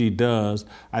stuff that she does.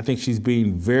 I think she's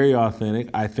being very authentic.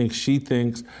 I think she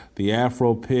thinks the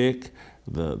Afro pick,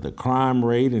 the crime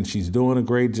rate, and she's doing a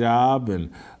great job,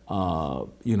 and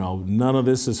none of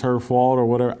this is her fault or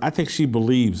whatever. I think she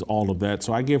believes all of that,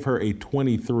 so I give her a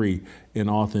 23 in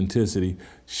authenticity.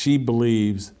 She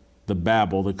believes the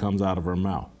babble that comes out of her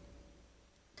mouth.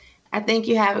 I think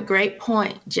you have a great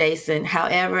point, Jason.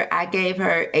 However, I gave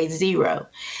her a 0.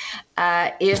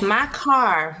 If my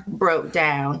car broke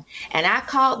down and I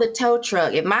called the tow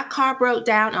truck, if my car broke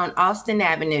down on Austin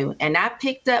Avenue and I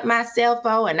picked up my cell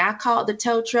phone and I called the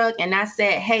tow truck and I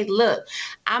said, hey, look,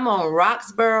 I'm on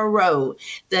Roxborough Road.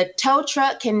 The tow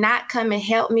truck cannot come and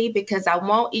help me because I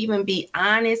won't even be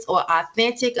honest or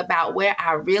authentic about where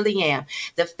I really am.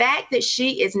 The fact that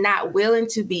she is not willing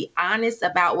to be honest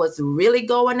about what's really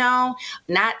going on,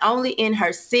 not only in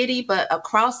her city, but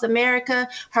across America,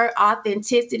 her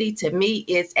authenticity to me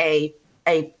is a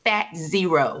fat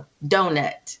 0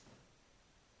 donut.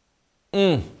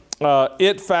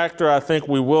 It factor, I think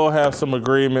we will have some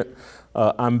agreement.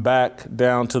 I'm back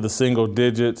down to the single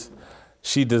digits.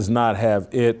 She does not have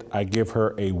it. I give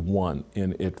her a 1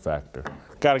 in it factor.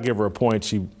 Got to give her a point.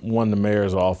 She won the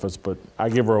mayor's office, but I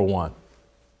give her a 1.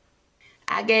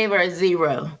 I gave her a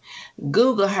 0.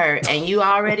 Google her, and you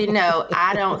already know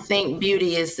I don't think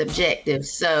beauty is subjective.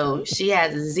 So she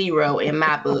has a 0 in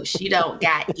my book. She don't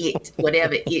got it,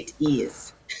 whatever it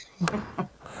is.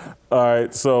 All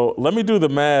right, so let me do the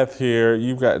math here.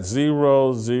 You've got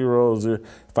 0, 0, 0.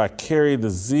 If I carry the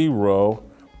 0,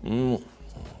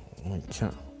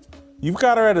 you've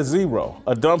got her at a 0,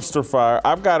 a dumpster fire.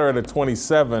 I've got her at a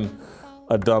 27,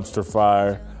 a dumpster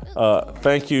fire.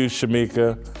 Thank you,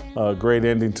 Shamika. Great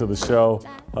ending to the show.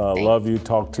 Love you.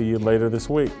 Talk to you later this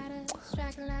week.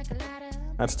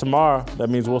 That's tomorrow. That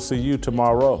means we'll see you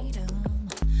tomorrow.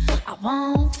 I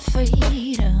want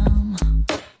freedom.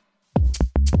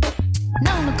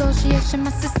 No negotiation,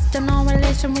 my sister, no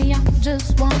relation. We all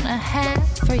just wanna have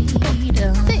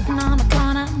freedom. Sitting on a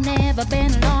corner, never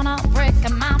been alone. I'm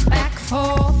breaking my back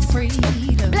for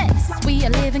freedom. Blessed, we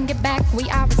are living, get back. We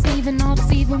are receiving, all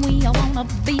deceiving. We all wanna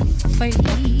be free.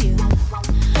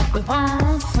 We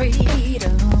want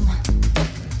freedom.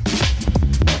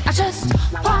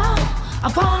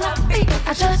 I wanna be.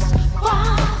 I just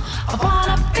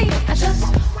wanna be. I just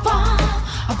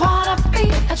wanna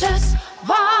be. I just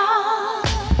wanna